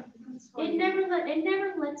 Yeah. It never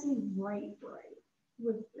lets me write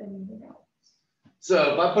with anything else.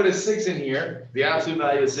 So if I put a 6 in here, the absolute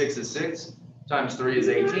value of 6 is 6, times 3 is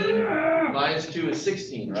 18, minus 2 is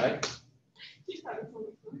 16, right?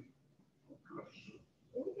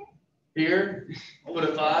 Here, put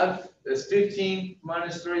a 5, that's 15,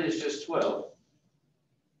 minus 3 is just 12.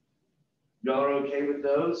 Y'all are okay with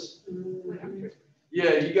those?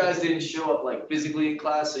 Yeah, you guys didn't show up like physically in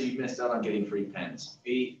class, so you missed out on getting free pens.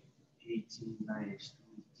 8, 18, minus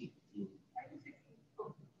 3,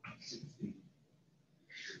 16.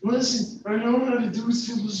 Listen, I know how to do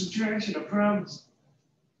simple subtraction, I promise.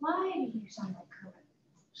 Why do you sound like Kermit?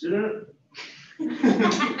 Shut up. I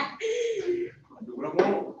do what I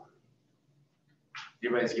want.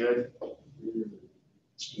 Everybody's good?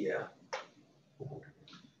 Yeah.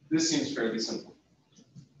 This seems fairly simple.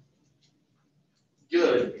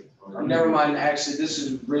 Good. Never mind, actually, this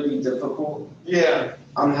is really difficult. Yeah.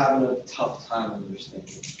 I'm having a tough time understanding.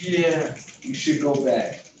 Yeah. You should go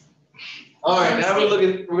back. All right, now we're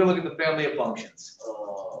gonna look at the family of functions.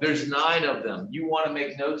 There's 9 of them. You want to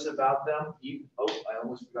make notes about them? I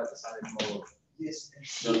almost forgot to sign in all of them. Yes.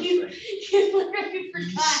 Notes thing. You literally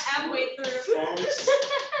forgot halfway through.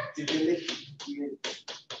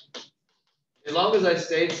 As long as I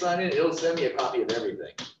stayed signed in, it'll send me a copy of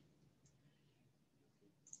everything.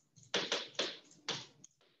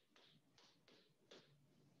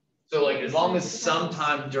 So like, as long as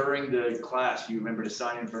sometime during the class you remember to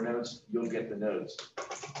sign in for notes, you'll get the notes.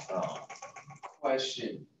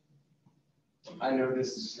 Question. I know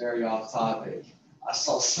this is very off topic. I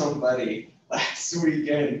saw somebody last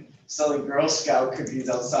weekend selling Girl Scout cookies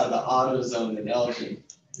outside the AutoZone in Elgin.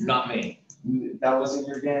 Not me. That wasn't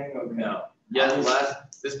your gang? Okay. No. Yeah,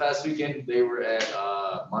 this past weekend, they were at,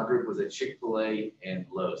 my group was at Chick-fil-A and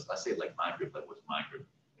Lowe's. I say like my group, like what's my group?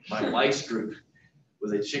 My wife's group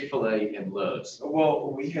was at Chick-fil-A and Lowe's.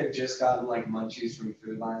 Well, we had just gotten like munchies from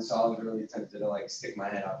Food Line, so I was really tempted to like stick my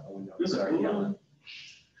head out the window and start yelling.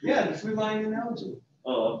 Yeah, the Food Line in Elgin.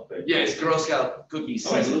 Oh, okay. Yeah, it's Girl Scout cookies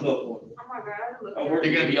Oh, I season. live up one. Oh my God. I work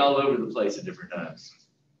They're gonna be all over the place at different times.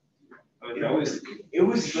 It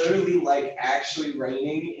was literally like actually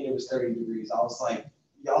raining and it was 30 degrees. I was like,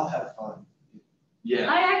 y'all have fun.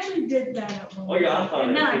 Yeah. I actually did that at one. Oh, yeah, I'm fine.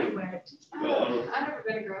 And then I quit. I've never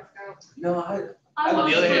been a Girl Scout. No, On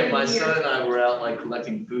the other hand, my was son and I were out like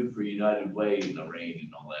collecting food for United Way in the rain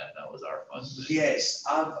and all that. That was our fun thing. yes,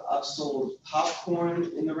 I've sold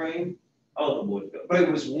popcorn in the rain, Oh, the Boy Scout. but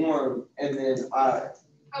it was warm. And then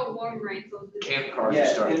Oh, warm rain. So Camp cars are yeah,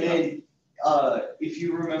 and starting up. then if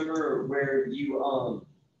you remember where you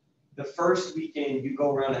the first weekend you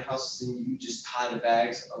go around the houses and you just tie the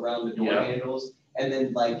bags around the door Yeah. handles, and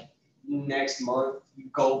then like next month you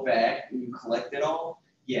go back and you collect it all.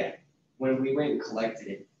 Yeah, when we went and collected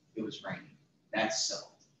it, it was raining. That's so.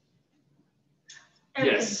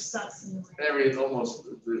 Everything Yes. sucks in the way.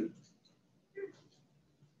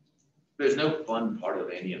 There's no fun part of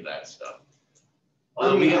any of that stuff. I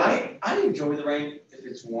Although mean, I enjoy the rain if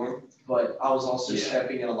it's warm, but I was also Yeah.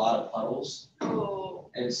 stepping in a lot of puddles, Oh,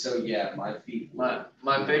 and so yeah, my feet. my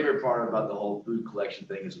favorite part about the whole food collection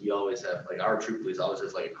thing is we always have, like, our troop police always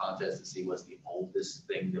has like a contest to see what's the oldest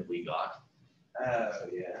thing that we got. Oh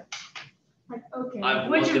yeah. Like, okay, I've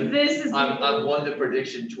which won of this is? I've won the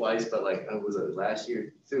prediction twice, but like, was it last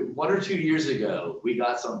year? So 1 or 2 years ago, we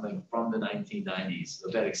got something from the 1990s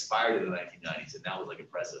that expired in the 1990s, and that was like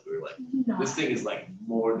impressive. We were like, No. this thing is like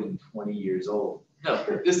more than 20 years old. No,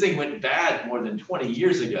 this thing went bad more than 20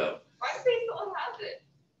 years ago. why do they still have it?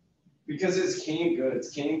 Because it's canned goods.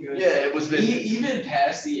 Canned goods. Yeah, it was been. Even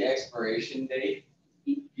past the expiration date,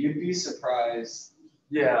 you'd be surprised.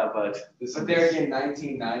 Yeah, but. But there again,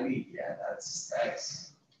 1990. Yeah, that's.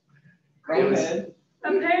 Go It was- ahead.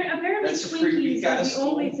 Apparently That's a freaky Twinkies kind are of the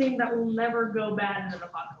only school. thing that will never go bad in an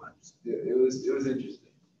apocalypse. It was interesting.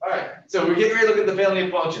 All right, so we're getting ready to look at the family of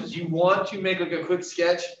functions. You want to make like a quick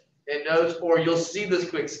sketch and notes, or you'll see this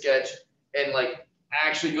quick sketch and like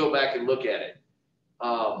actually go back and look at it.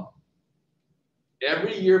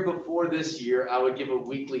 Every year before this year, I would give a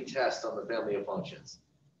weekly test on the family of functions.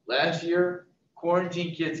 Last year,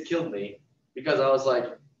 quarantine kids killed me because I was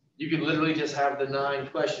like, you could literally just have the 9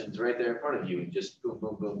 questions right there in front of you and just boom,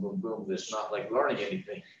 boom, boom, boom, boom. It's not like learning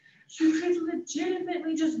anything. You could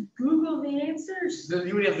legitimately just Google the answers. So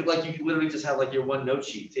you would have to, like, you could literally just have like your one note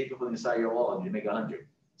sheet, tape it on the side of your wall and you make 100.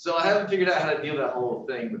 So I haven't figured out how to deal with that whole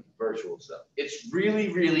thing with virtual stuff. It's really,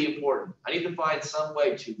 really important. I need to find some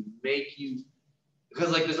way to make you,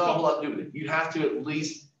 because like there's not a whole lot to do with it. You have to at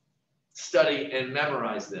least study and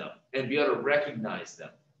memorize them and be able to recognize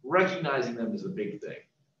them. Recognizing them is a big thing.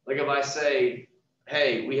 Like if I say,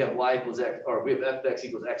 hey, we have y equals x, or we have fx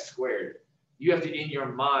equals x squared, you have to, in your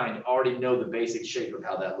mind, already know the basic shape of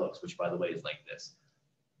how that looks, which by the way is like this.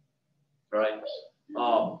 All right?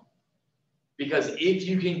 Because if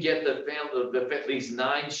you can get these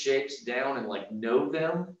 9 shapes down and like know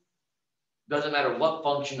them, doesn't matter what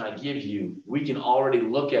function I give you, we can already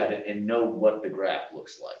look at it and know what the graph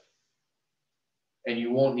looks like. And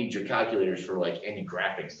you won't need your calculators for like any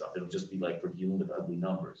graphing stuff. It'll just be like for dealing with ugly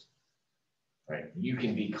numbers, right? You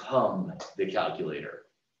can become the calculator.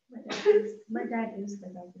 My dad is the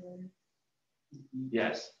calculator.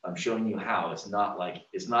 Yes, I'm showing you how. It's not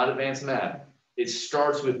advanced math. It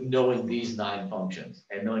starts with knowing these 9 functions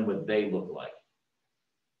and knowing what they look like.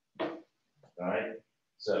 All right,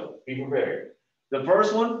 so be prepared. The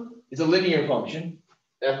first one is a linear function,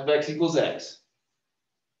 f of x equals x.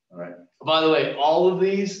 All right. By the way, all of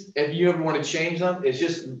these, if you ever want to change them, it's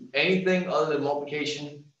just anything other than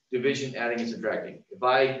multiplication, division, adding, and subtracting.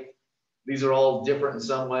 These are all different in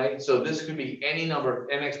some way. So this could be any number,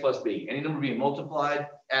 mx plus b, any number being multiplied,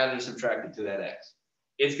 added, or subtracted to that x.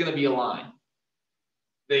 It's going to be a line.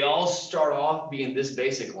 They all start off being this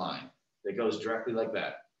basic line that goes directly like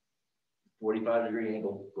that. 45-degree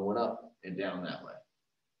angle going up and down that way.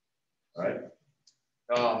 All right.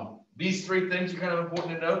 These 3 things are kind of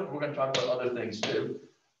important to note. We're going to talk about other things too.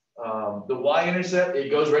 The y-intercept, it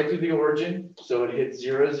goes right through the origin, so it hits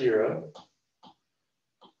 0, 0.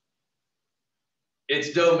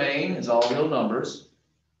 Its domain is all real numbers.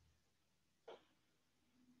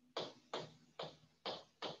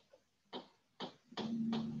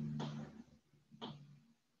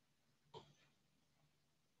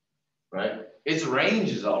 Right? Its range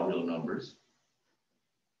is all real numbers.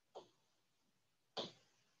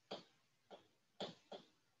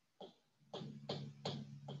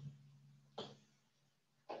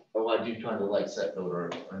 Oh, I do kind of like set filter.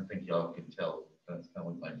 I don't think y'all can tell. That's kind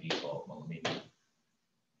of like my default. Well, let me,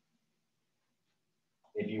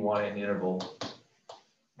 if you want an interval,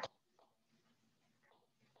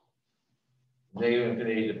 negative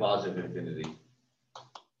infinity to positive infinity.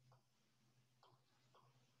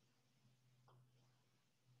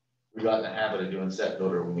 We got in the habit of doing set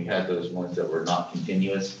filter when we had those ones that were not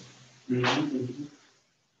continuous. You're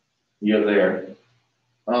there.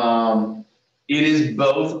 It is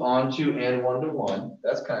both onto and 1-to-1.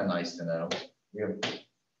 That's kind of nice to know.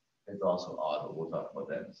 It's also odd, but we'll talk about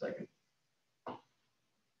that in a second.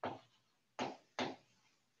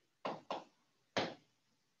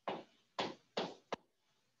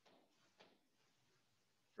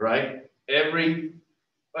 Right? Every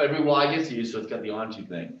y gets used, so it's got the onto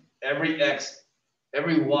thing. Every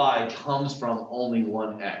y comes from only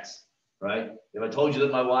one x, right? If I told you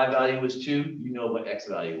that my y value was 2, you know what x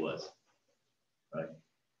value was, right?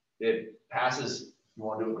 It passes You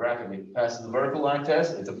want to do it graphically. Passes the vertical line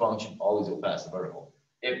test, it's a function. Always will pass the vertical.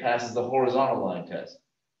 It passes the horizontal line test.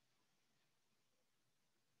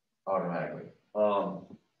 Automatically.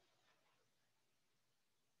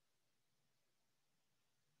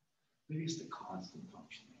 Maybe it's the constant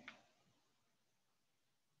function.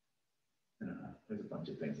 There's a bunch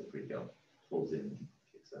of things that freak out, pulls in,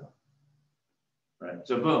 kicks out. Right,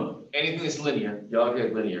 so boom, anything that's linear, y'all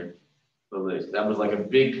get linear, but that was like a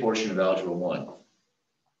big portion of algebra 1.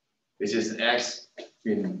 It's just an x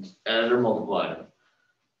being added or multiplied,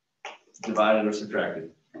 divided or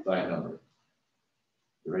subtracted by a number.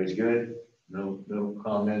 The rate's good, no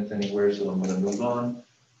comments anywhere, so I'm gonna move on.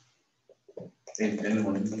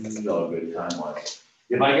 Anyone, y'all good time-wise.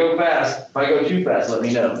 If I go fast, if I go too fast, let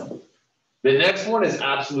me know. The next one is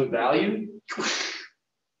absolute value.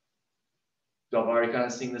 So I've already kind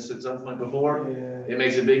of seen this at some point before. Yeah. It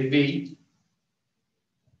makes a big V.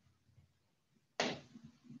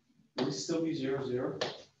 Would it still be 0, 0?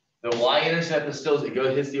 The y-intercept is still,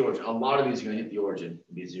 hits the origin. A lot of these are going to hit the origin,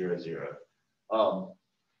 be 0, 0.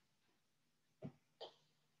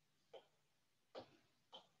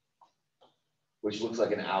 Which looks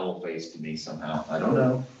like an owl face to me somehow. I don't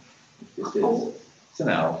know. It is. It's an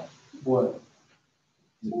owl. What?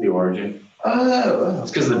 The origin. Oh. It's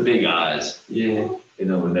because of the big eyes. Yeah. And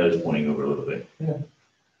then the nose pointing over a little bit. Yeah.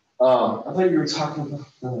 I thought you were talking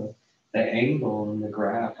about the angle in the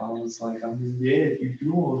graph. I was like, yeah, you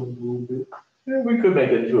do on a little bit. Yeah, we could make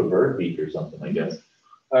it into a bird beak or something, I guess.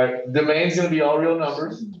 All right, domain's going to be all real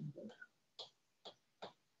numbers.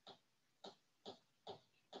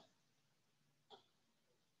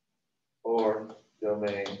 Or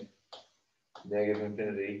domain negative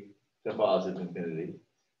infinity to positive infinity.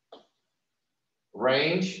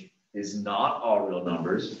 Range is not all real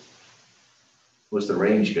numbers. What's the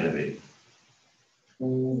range going to be?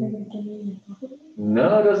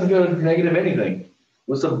 No, it doesn't go to negative anything.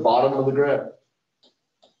 What's the bottom of the graph?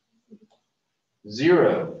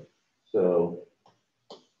 0. So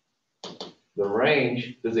the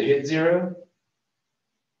range, does it hit 0?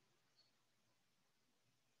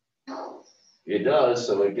 It does,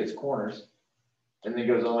 so it gets corners and then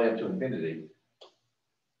goes all the way up to infinity.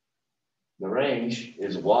 The range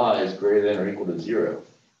is y is greater than or equal to 0.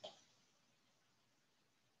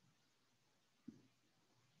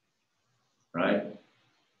 Right?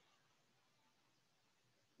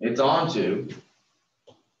 It's on to.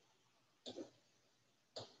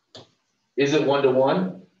 Is it 1 to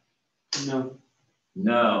 1? No.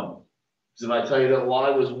 No. Because if I tell you that y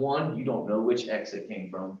was 1, you don't know which x it came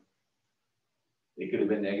from. It could have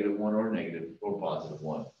been -1 or negative or positive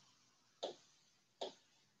 1.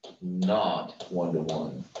 Not 1 to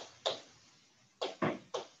 1.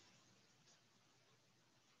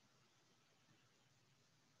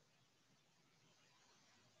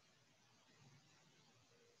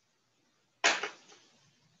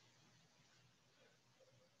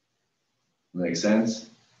 Make sense?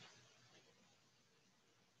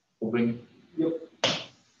 Hoping? Yep.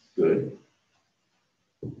 Good.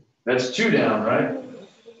 That's 2 down, right?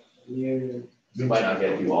 Yeah. We might not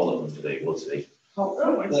get through all of them today, we'll see.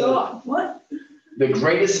 Oh my God, what? The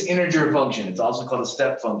greatest integer function, it's also called a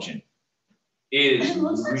step function, is It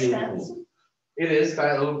looks like really steps. cool. It is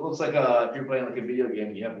kind of, it looks like if you're playing like a video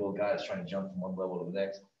game, you have a little guy that's trying to jump from one level to the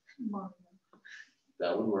next.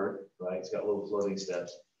 That would work, right? It's got little floating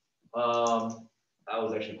steps. I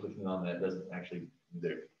was actually clicking on that, it doesn't actually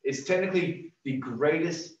there. It's technically the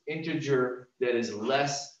greatest integer that is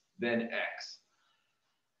less than x.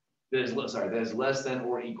 That is less than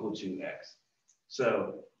or equal to x.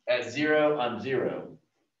 So at 0, I'm 0.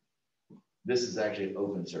 This is actually an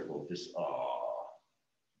open circle. Just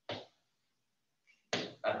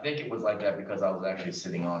I think it was like that because I was actually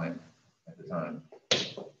sitting on it at the time.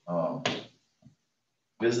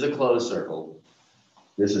 This is a closed circle.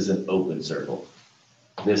 This is an open circle.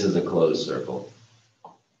 This is a closed circle.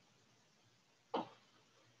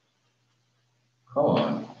 Come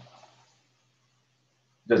on.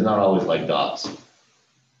 Does not always like dots.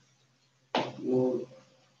 Well,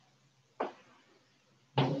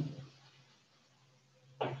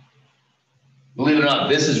 Believe it or not,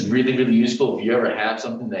 this is really, really useful if you ever have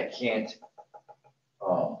something that can't,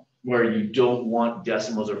 where you don't want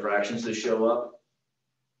decimals or fractions to show up.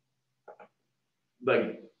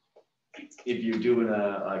 Like, if you're doing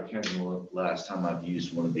I can't remember the last time I've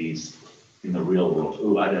used one of these in the real world.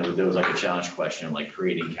 Oh, I know, there was like a challenge question, like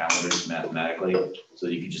creating calendars mathematically. So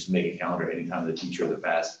you could just make a calendar anytime the teacher of the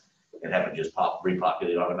past and have it just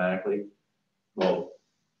repopulate automatically. Well,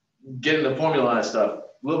 getting the formula and stuff,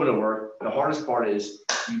 a little bit of work. The hardest part is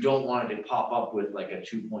you don't want it to pop up with like a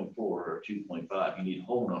 2.4 or 2.5. You need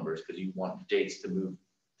whole numbers because you want dates to move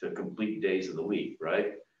to complete days of the week,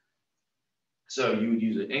 right? So you would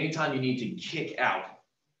use it anytime you need to kick out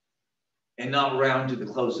and not round to the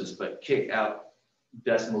closest, but kick out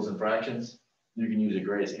decimals and fractions. You can use a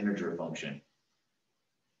greatest integer function,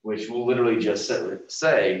 which will literally just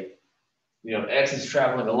say, you know, X is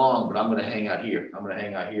traveling along, but I'm going to hang out here. I'm going to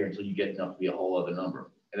hang out here until you get enough to be a whole other number.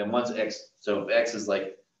 And then once X, so if X is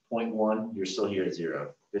like 0.1, you're still here at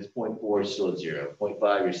 0. If it's 0.4, you're still at 0.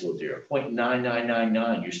 0.5, you're still at 0.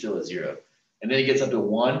 0.9999, you're still at 0. And then it gets up to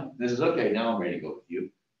 1. This is okay, now I'm ready to go with you.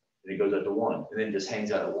 And it goes up to 1. And then it just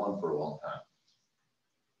hangs out at 1 for a long time.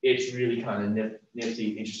 It's really kind of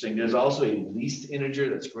nifty, interesting. There's also a least integer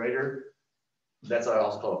that's greater. That's what I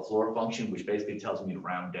also call a floor function, which basically tells me to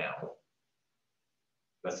round down.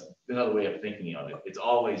 That's another way of thinking of it. It's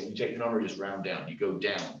always, you take the number, just round down. You go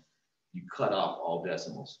down. You cut off all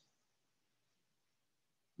decimals.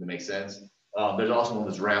 That makes sense? There's also one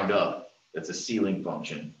that's round up. That's a ceiling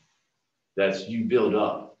function. That's you build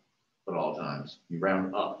up at all times. You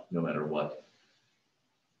round up no matter what.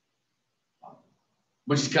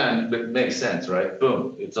 Which is kind of, it makes sense, right?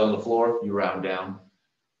 Boom, it's on the floor, you round down.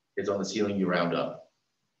 It's on the ceiling, you round up.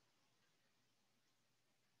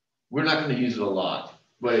 We're not going to use it a lot,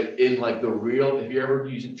 but in like the real, if you're ever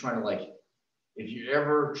using, if you're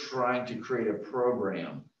ever trying to create a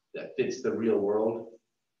program that fits the real world,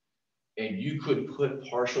 and you could put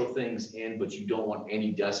partial things in, but you don't want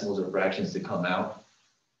any decimals or fractions to come out,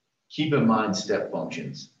 keep in mind step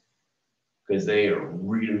functions, because they are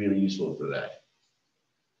really, really useful for that.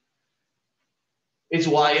 It's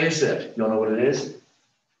y-intercept. You don't know what it is?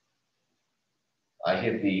 I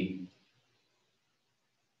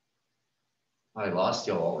lost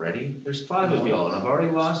y'all already. There's 5 of y'all, and I've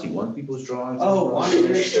already lost you. One people's drawing. Oh,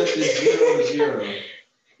 y-intercept is 0, 0.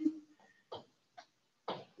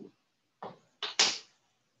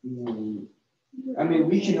 I mean,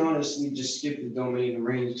 we can honestly just skip the domain and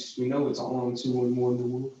range because we know it's all on 2 and 1 to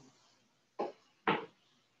 1.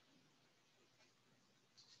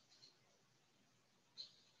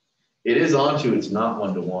 It is onto, it's not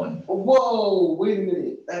 1 to 1. Oh, whoa, wait a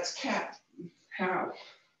minute. That's capped. How?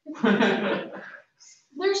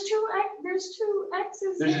 There's two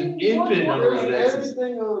X's. There's an in one infinite number of word. X's.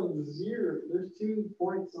 Everything on 0, there's 2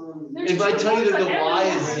 points on. There's If I 2 tell you that points the on y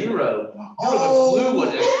every is word. 0, you have a clue what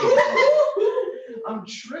X is. I'm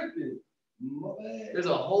tripping. There's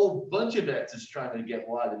a whole bunch of X's trying to get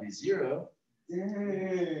y to be 0.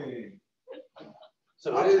 Dang.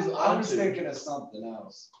 So it is I was onto, thinking of something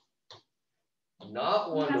else. not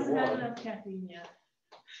He 1 to hasn't had 1. enough caffeine yet.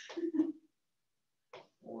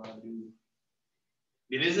 Or I do.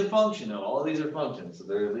 It is a function, though. All of these are functions, so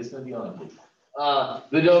they're at least going to be onto.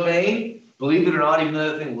 The domain, believe it or not, even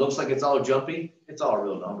though the thing looks like it's all jumpy, it's all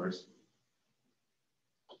real numbers.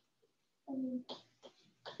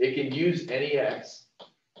 It can use any X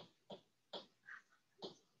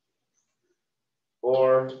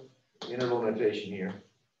or interval notation here.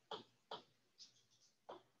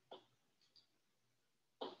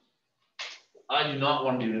 I do not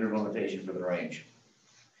want to do interval notation for the range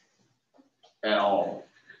at all.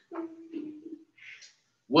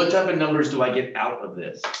 What type of numbers do I get out of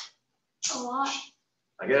this? A lot.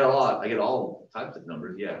 I get a lot. I get all types of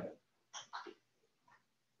numbers, yeah.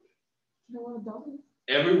 You don't want to double.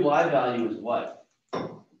 Every y value is what?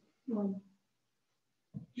 One.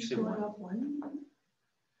 You said Go one. up 1.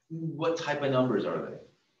 What type of numbers are they?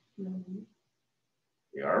 No.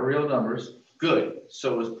 They are real numbers. Good.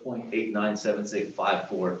 So is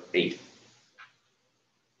 0.8976548.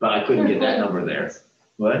 But I couldn't get that number there.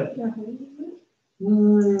 What?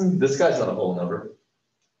 This guy's not a whole number.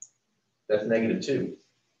 That's -2.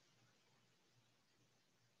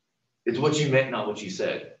 It's what you meant, not what you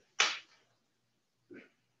said.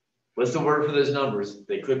 What's the word for those numbers?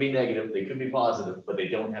 They could be negative, they could be positive, but they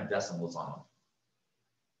don't have decimals on them.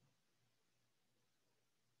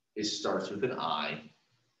 It starts with an I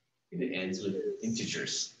and it ends with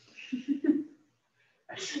integers.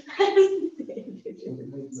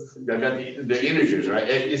 I've got the integers, right?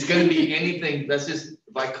 It's going to be anything. That's just,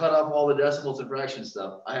 if I cut off all the decimals and fraction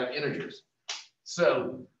stuff, I have integers.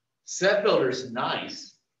 So set builder is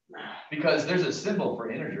nice because there's a symbol for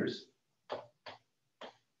integers.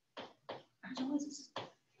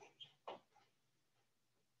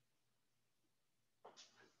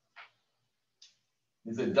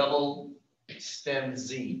 It's a double stem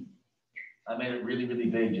Z. I made it really, really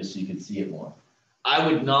big just so you could see it more. I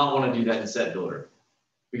would not want to do that in set builder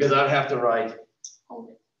because I'd have to write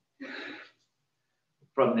Hold it.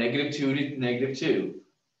 from -2 to -2.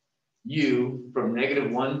 U from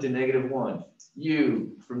 -1 to -1,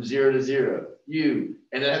 U from 0 to 0, U,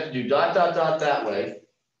 and then I have to do dot, dot, dot that way,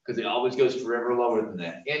 because it always goes forever lower than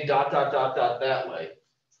that, and dot, dot, dot, dot that way.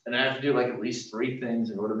 And I have to do like at least 3 things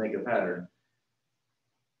in order to make a pattern.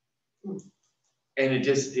 And it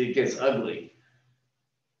gets ugly.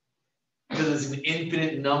 Because it's an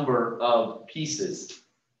infinite number of pieces.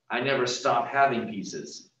 I never stop having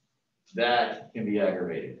pieces. That can be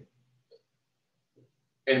aggravating.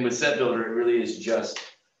 And with set builder, it really is just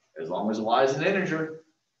as long as y is an integer.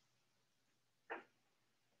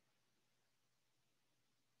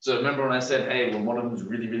 So remember when I said, hey, when one of them is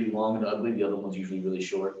really, really long and ugly, the other one's usually really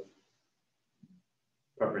short.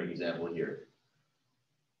 Perfect example here.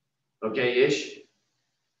 Okay-ish.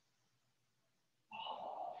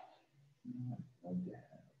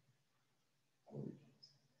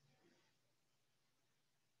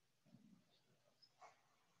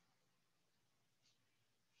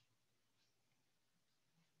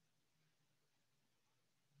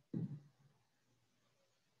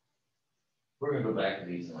 We're gonna go back to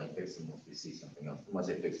these and like fix them once we see something else. Once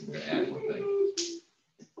I fix them, we're gonna add one thing.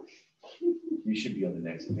 You should be on the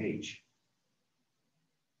next page.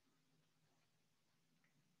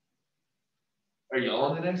 Are you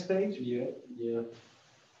all on the next page? Yeah, yeah.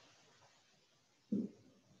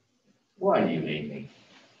 Why do you hate me?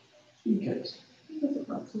 Because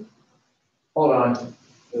Hold on.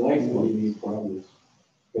 they like to give you problems.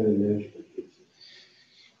 Got an extra.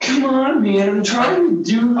 Come on, man, I'm trying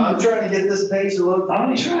to get this page to look.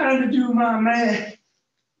 I'm trying to do my math.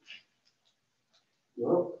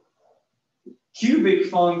 Well, Cubic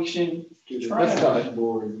function. That's fine.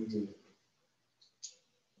 board.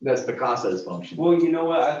 That's Picasso's function. Well, you know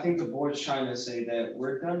what? I think the board's trying to say that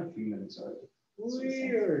we're done a few minutes early.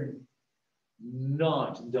 We're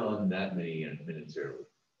not done that many minutes early.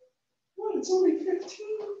 What? It's only 15.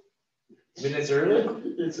 Minutes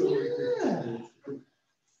early? It's over. Yeah.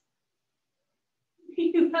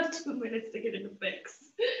 You have 2 minutes to get it fixed.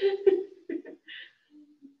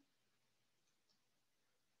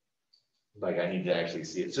 Like I need to actually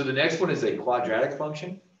see it. So the next one is a quadratic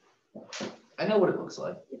function. I know what it looks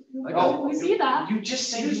like. Oh, we see that. You just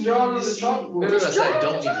said Just you draw it needed on to the see No, it. no, Just I draw said I it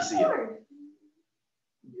don't on need to see it. chalkboard.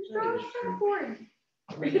 Just draw it on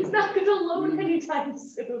chalkboard. It's not gonna load anytime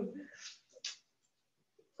soon.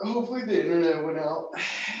 Hopefully the internet went out.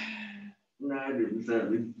 No, I didn't,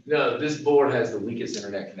 sadly. No, this board has the weakest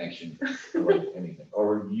internet connection for like anything,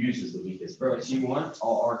 or uses the weakest. Bro, if you want,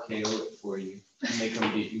 I'll RKO it for you. Make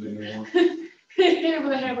them get you a new one. Hit it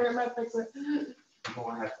with a hammer, it might fix it. I'm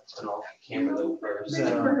gonna have to turn off the camera though first.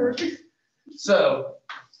 So,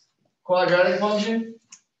 quadratic function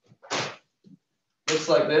looks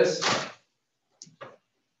like this,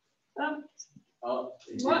 Oh,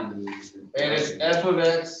 What? and it's f of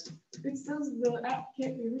x It says the app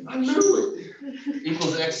can't be reached. I knew it.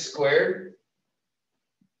 equals x squared.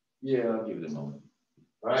 Yeah, I'll give it a moment.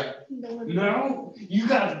 All right. No, you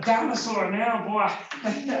got a dinosaur now, boy.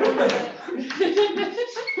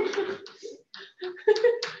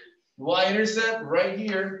 Y-intercept right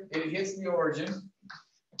here, it hits the origin.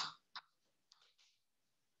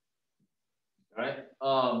 All right,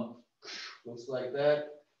 looks like that.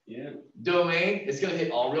 Yeah. Domain, it's gonna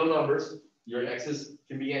hit all real numbers. Your x's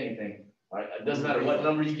can be anything. All right, it doesn't matter what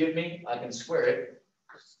number you give me, I can square it.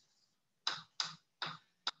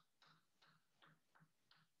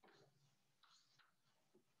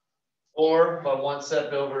 Or if I want set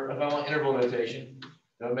builder, if I want interval notation,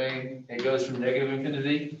 domain, it goes from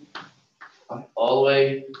 -infinity all the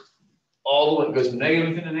way, it goes from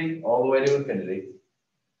 -infinity all the way to infinity.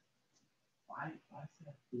 Why is that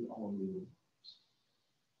all new?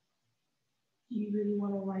 Do you really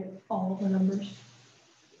want to write all the numbers?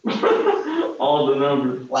 All the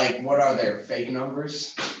numbers. Like, what are there? Fake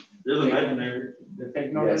numbers? There's imaginary. The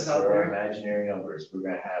fake numbers Yes, out there are there. imaginary numbers. We're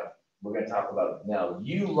gonna talk about it. Now,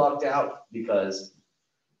 you lucked out because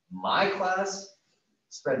my class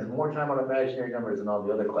spends more time on imaginary numbers than all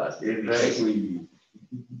the other classes. Exactly.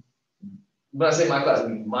 When I say my class, I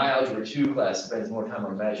mean my algebra 2 class spends more time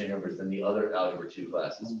on imaginary numbers than the other algebra 2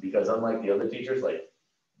 classes. Because unlike the other teachers, like,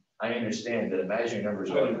 I understand that imaginary numbers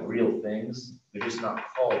are like real things. They're just not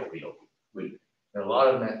called real. And a lot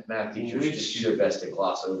of math teachers just do their best to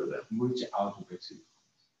gloss over them. Which algebra 2?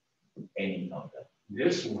 Any of them.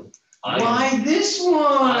 This one. I Why this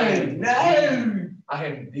one? No. I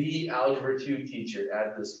am the algebra 2 teacher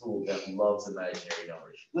at the school that loves imaginary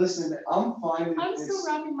numbers. Listen, I'm fine with I'm this. still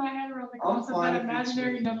wrapping my head around the I'm concept fine that if it's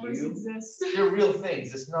imaginary with numbers you. exist. They're real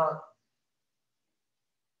things. It's not.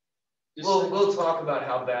 We'll talk about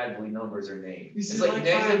how badly numbers are named. This It's is like like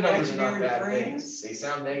negative finding numbers are not imaginary bad friends. things. They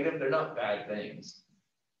sound negative, they're not bad things.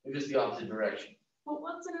 They're just the opposite direction. But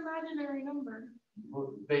what's an imaginary number?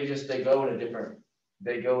 They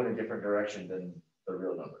go in a different direction than the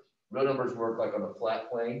real numbers. Real numbers work like on a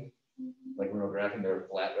flat plane, like when we're graphing, they're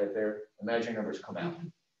flat right there. Imaginary numbers come out.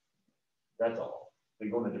 That's all. They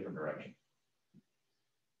go in a different direction.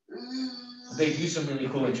 They do some really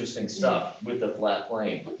cool, interesting stuff with the flat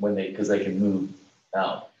plane because they can move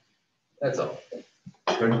out. That's all.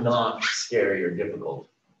 They're not scary or difficult.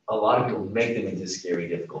 A lot of people make them into scary,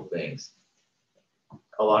 difficult things.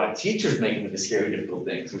 A lot of teachers make them into scary, difficult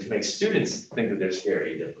things, which makes students think that they're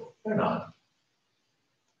scary, difficult. They're not.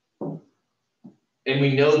 And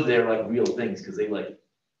we know that they're like real things because they like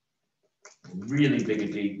really big a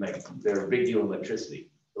deal, like they're a big deal in electricity.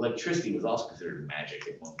 Electricity was also considered magic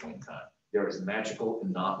at one point in time. They're as magical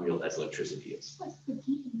and not real as electricity is.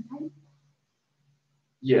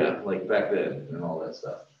 Yeah, like back then and all that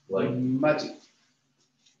stuff. Like magic.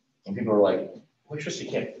 and people are like, electricity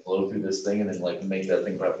can't flow through this thing and then like make that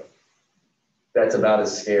thing go. That's about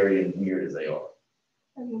as scary and weird as they are.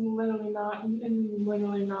 And literally not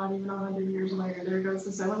even 100 years later, there goes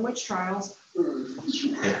the Salem witch trials.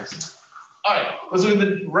 Yes. All right, let's look at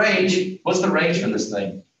the range. What's the range for this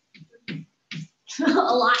thing? A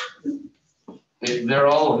lot. They're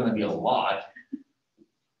all going to be a lot.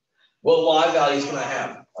 What Y values can I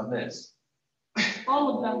have on this?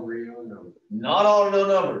 All of them. Real number. Not all real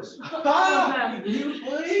numbers. All of them.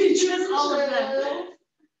 Just all of them.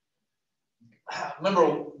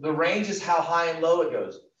 Remember, the range is how high and low it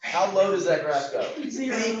goes. How low does that graph go?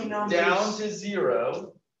 Zero. Down to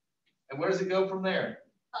 0. And where does it go from there?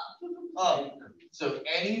 Up. So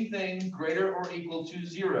anything greater or equal to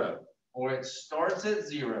 0, or it starts at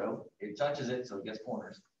 0, it touches it, so it gets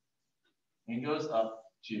corners, and goes up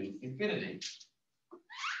to infinity.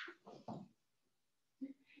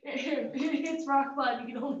 If it's rock bottom,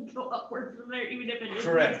 you can only go upward from there, even if it is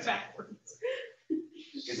Correct. backwards.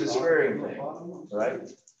 It's a squaring thing, right?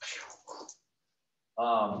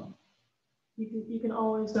 You can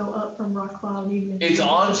always go up from rock bottom, even if It's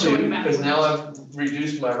onto, going because backwards. now I've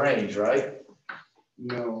reduced my range, right?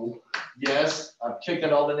 No. Yes, I've kicked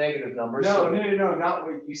out all the negative numbers. No, so- no, not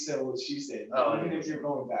what you said, what she said. Oh, Even okay. if you're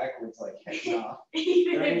going backwards, like, heck nah.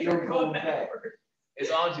 Even There ain't if no you're going going back. backwards.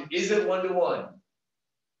 It's onto, is it 1-to-1?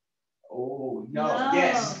 Oh, no, No.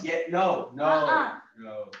 yes, yeah, no, no, Uh-uh.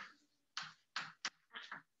 no.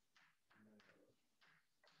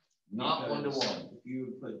 Not Because 1-to-1. If you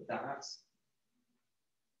would put dots.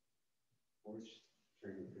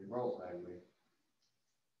 Roll family.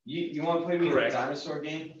 You want to play me a Correct. dinosaur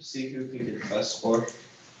game? See who can get the best score?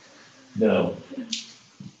 No,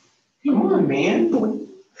 Come on, man.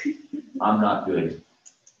 I'm not good.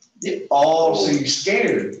 Oh, so you're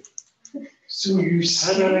scared. So you're I'm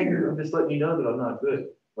just letting you know that I'm not good.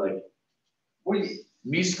 Like, What do you,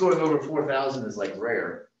 me scoring over 4,000 is like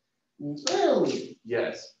rare. really?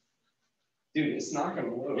 Yes. Dude, it's not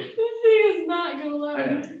gonna load. This thing is not gonna I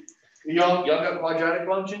know. load. Y'all got quadratic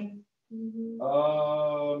function?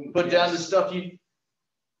 Mhm. Put down the stuff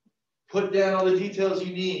put down all the details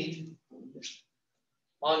you need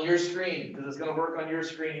on your screen, because it's gonna work on your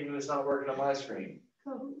screen even if it's not working on my screen.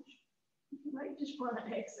 Coach, you might just want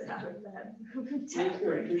to exit out of that good, tab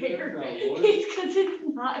right good, there. good, good. Because it's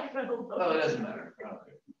not gonna load. Oh, it doesn't matter. I don't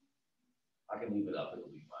care. I can leave it up, it'll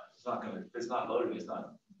be fine. It's not gonna, if it's not loading, it's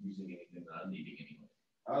not using anything that I'm needing anyway.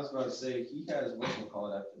 I was about to say, he has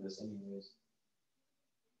whatchamacallit after this anyways.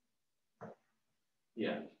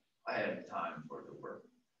 Yeah, I have time for it to work.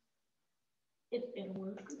 It'll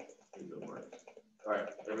work. It'll work. All right,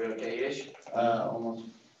 everybody okay-ish? Almost.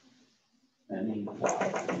 Any.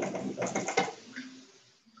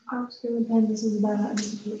 I was feeling bad. This was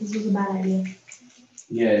a bad idea.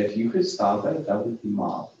 Yeah, if you could stop it, that would be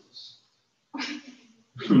marvelous.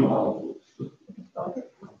 Marvelous.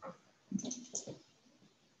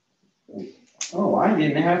 Oh, I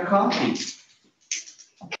didn't have coffee.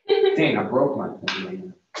 Dang, I broke my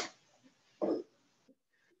pen.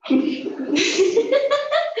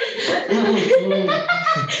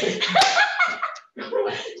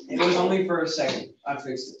 It was only for a second. I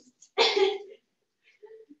fixed it.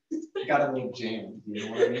 Got a little jam, you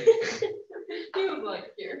know what I mean? He was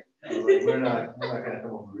like, here. I was like, we're not gonna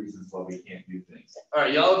come up with reasons why we can't do things. All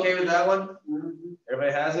right, y'all okay with that one?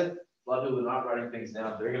 Everybody has it? A lot of people are not writing things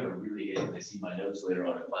down. They're gonna really hate it when they see my notes later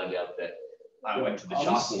on and find out that I went to the I'm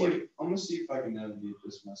gonna chalkboard. see if I can navigate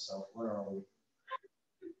this myself. Where are we?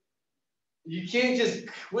 You can't just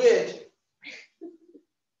quit.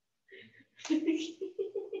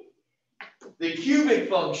 The cubic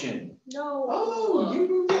function. No. Oh, you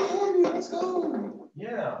moved it for me, let's go.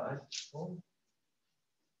 Yeah.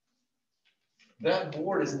 That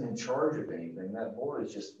board isn't in charge of anything. That board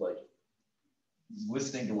is just like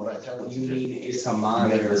listening to what I tell it. You mean it's a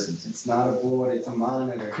monitor, it's not a board, it's a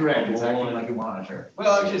monitor. Correct, it's acting Board. like a monitor.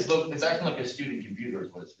 Well, it's acting like a student computer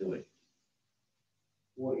is what it's doing.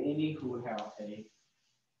 Well, anywho, how, hey.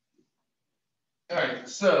 All right,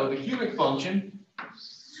 so the cubic function.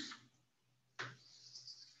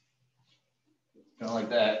 Kind of like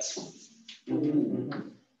that.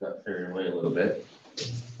 Got carried away a little bit.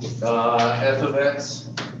 F of x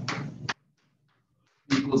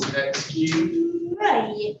equals x cubed.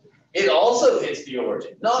 Right. It also hits the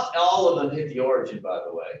origin. Not all of them hit the origin, by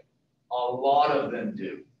the way. A lot of them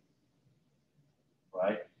do.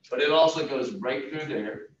 Right? But it also goes right through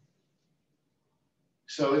there.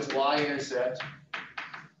 So it's y-intercept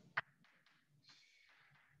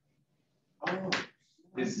Oh,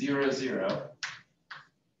 is 0, 0.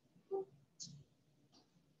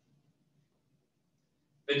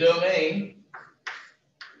 The domain,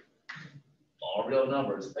 all real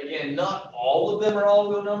numbers. Again, not all of them are all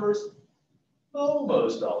real numbers,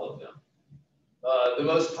 almost all of them. The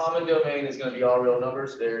most common domain is going to be all real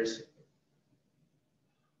numbers. There's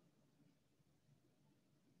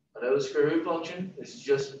another square root function. It's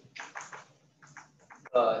just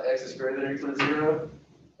x is greater than or equal to 0.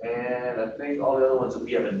 And I think all the other ones that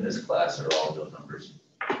we have in this class are all real numbers.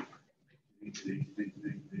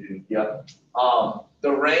 Yep. The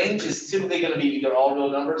range is typically going to be either all real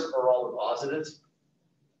numbers or all the positives.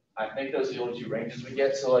 I think those are the only two ranges we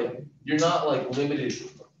get. So like, you're not like limited.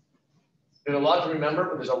 There's a lot to remember,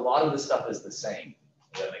 but there's a lot of the stuff is the same,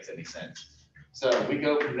 if that makes any sense. So we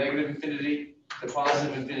go from negative infinity to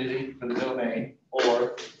positive infinity for the domain,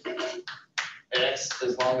 or x,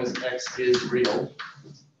 as long as x is real.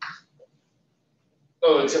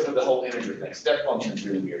 Oh, except for the whole integer thing. Step function is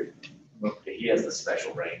really weird. Okay, he has the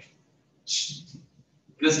special range.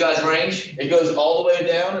 This guy's range, it goes all the way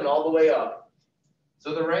down and all the way up.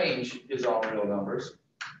 So the range is all real numbers.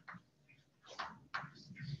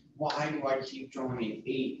 why do I keep drawing an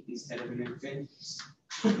 8 instead of an infinity?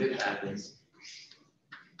 It happens.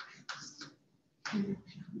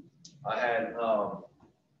 I had,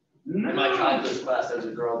 in my calculus class, there was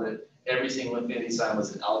a girl that every single infinity sign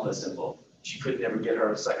was an alpha symbol. She could never get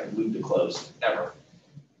her second loop to close, ever.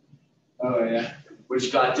 Oh, yeah.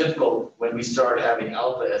 Which got difficult when we started having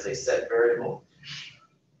alpha as a set variable.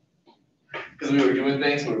 Because we were doing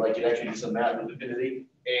things where like you'd actually do some math with infinity,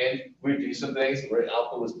 and we'd do some things where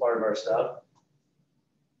alpha was part of our stuff.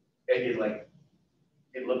 And you'd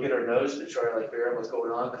look at her notes to try to like figure out what's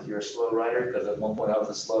going on because you're a slow writer, because at one point I was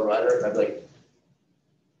a slow writer, and I'd be like,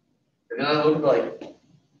 and then I looked like,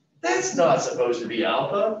 that's not supposed to be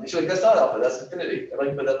alpha. And she's like, that's not alpha, that's infinity. I'm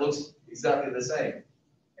like, but that looks exactly the same.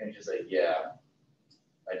 And she's like, yeah,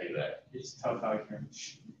 I do that. It's tough out here.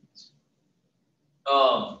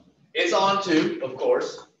 It's on to, of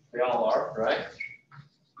course, they all are, right?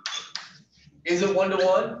 Is it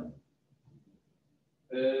 1-to-1?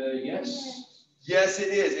 Yes. Yes, it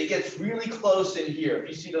is. It gets really close in here. If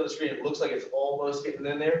you see it on the screen, it looks like it's almost getting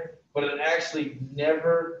in there, but it actually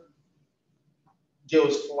never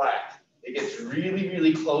goes flat. It gets really,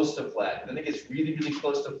 really close to flat. And then it gets really, really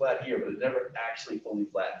close to flat here, but it never actually fully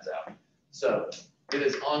flattens out. So it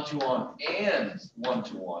is on-to-on and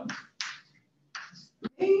 1-to-1.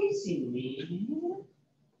 Amazing.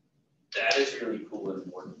 That is really cool and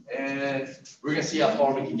important. And we're gonna see how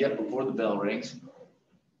far we can get before the bell rings.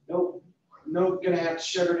 Nope. Nope, gonna have to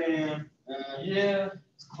shut her down. Yeah.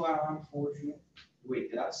 It's quite unfortunate. Wait,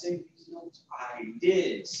 did I save these notes? I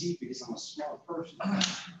did. See, because I'm a smart person.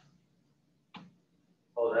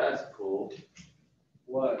 Oh, that's cool.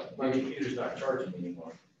 What? My computer's not charging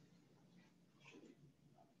anymore.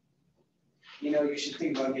 You know, you should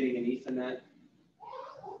think about getting an Ethernet.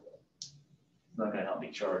 It's not gonna help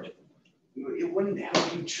me charge. It wouldn't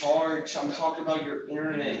help you charge. I'm talking about your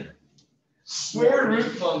internet. Square root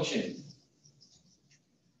function.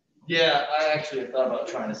 Yeah, I actually thought about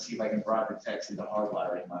trying to see if I can bribe the text into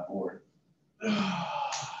hardwiring my board.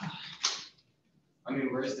 I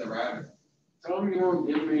mean, where's the rabbit? Tell me you won't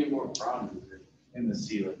give me any more problems. In the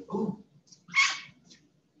ceiling. Ooh.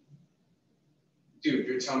 Dude,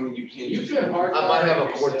 you're telling me you can't. You could hard. I might have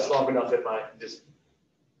a cord that's long enough in my,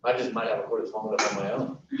 I just might have a cord that's long enough on my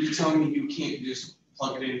own. You telling me you can't just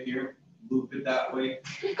plug it in here, loop it that way,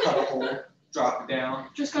 cut a hole, drop it down?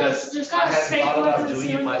 Just That's, gotta, just I gotta hadn't staple thought it to about the doing it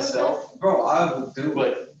ceiling a little myself, Bro, I will do it.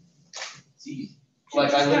 but It's easy.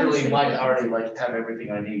 like I Just literally gotta might staple it. already like have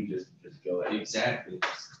everything I need, just go ahead. Exactly.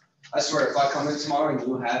 I swear, if I come in tomorrow and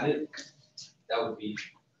you have it, that would be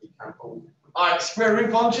kind of cool. All right, square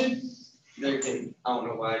root function. There can, I don't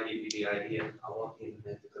know why I gave you the idea. I want the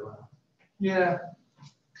internet to go out. Yeah.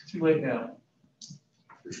 Too late now.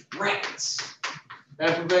 Rats.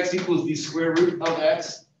 F of x equals the square root of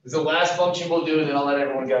x. Is the last function we'll do, and then I'll let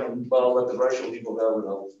everyone go. Well, I'll let the virtual people go, and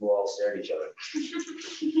we'll all stare at each other.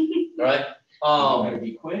 All right. Better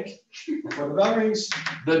be quick before the bell rings.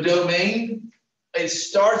 The domain, it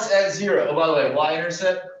starts at 0. Oh, by the way,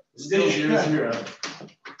 y-intercept is still 0, 0.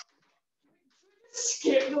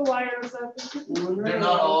 Skip the y-intercept. They're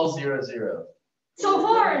not all 0, 0. So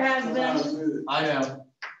far it has been. I know.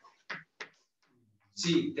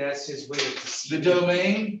 See, that's his way of The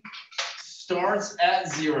domain starts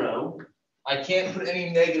at 0. I can't put any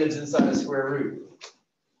negatives inside the square root.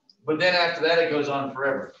 But then after that, it goes on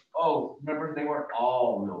forever. Oh, remember, they weren't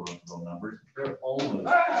all real numbers. They're almost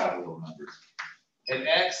all real numbers. And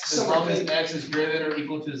x, as long as x is greater than or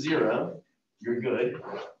equal to 0, you're good.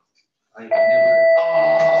 I never.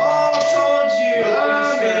 Oh, told you.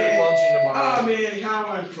 Oh, Oh, man. man, how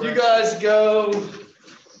much? You guys go.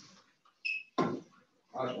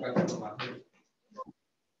 I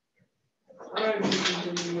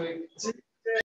was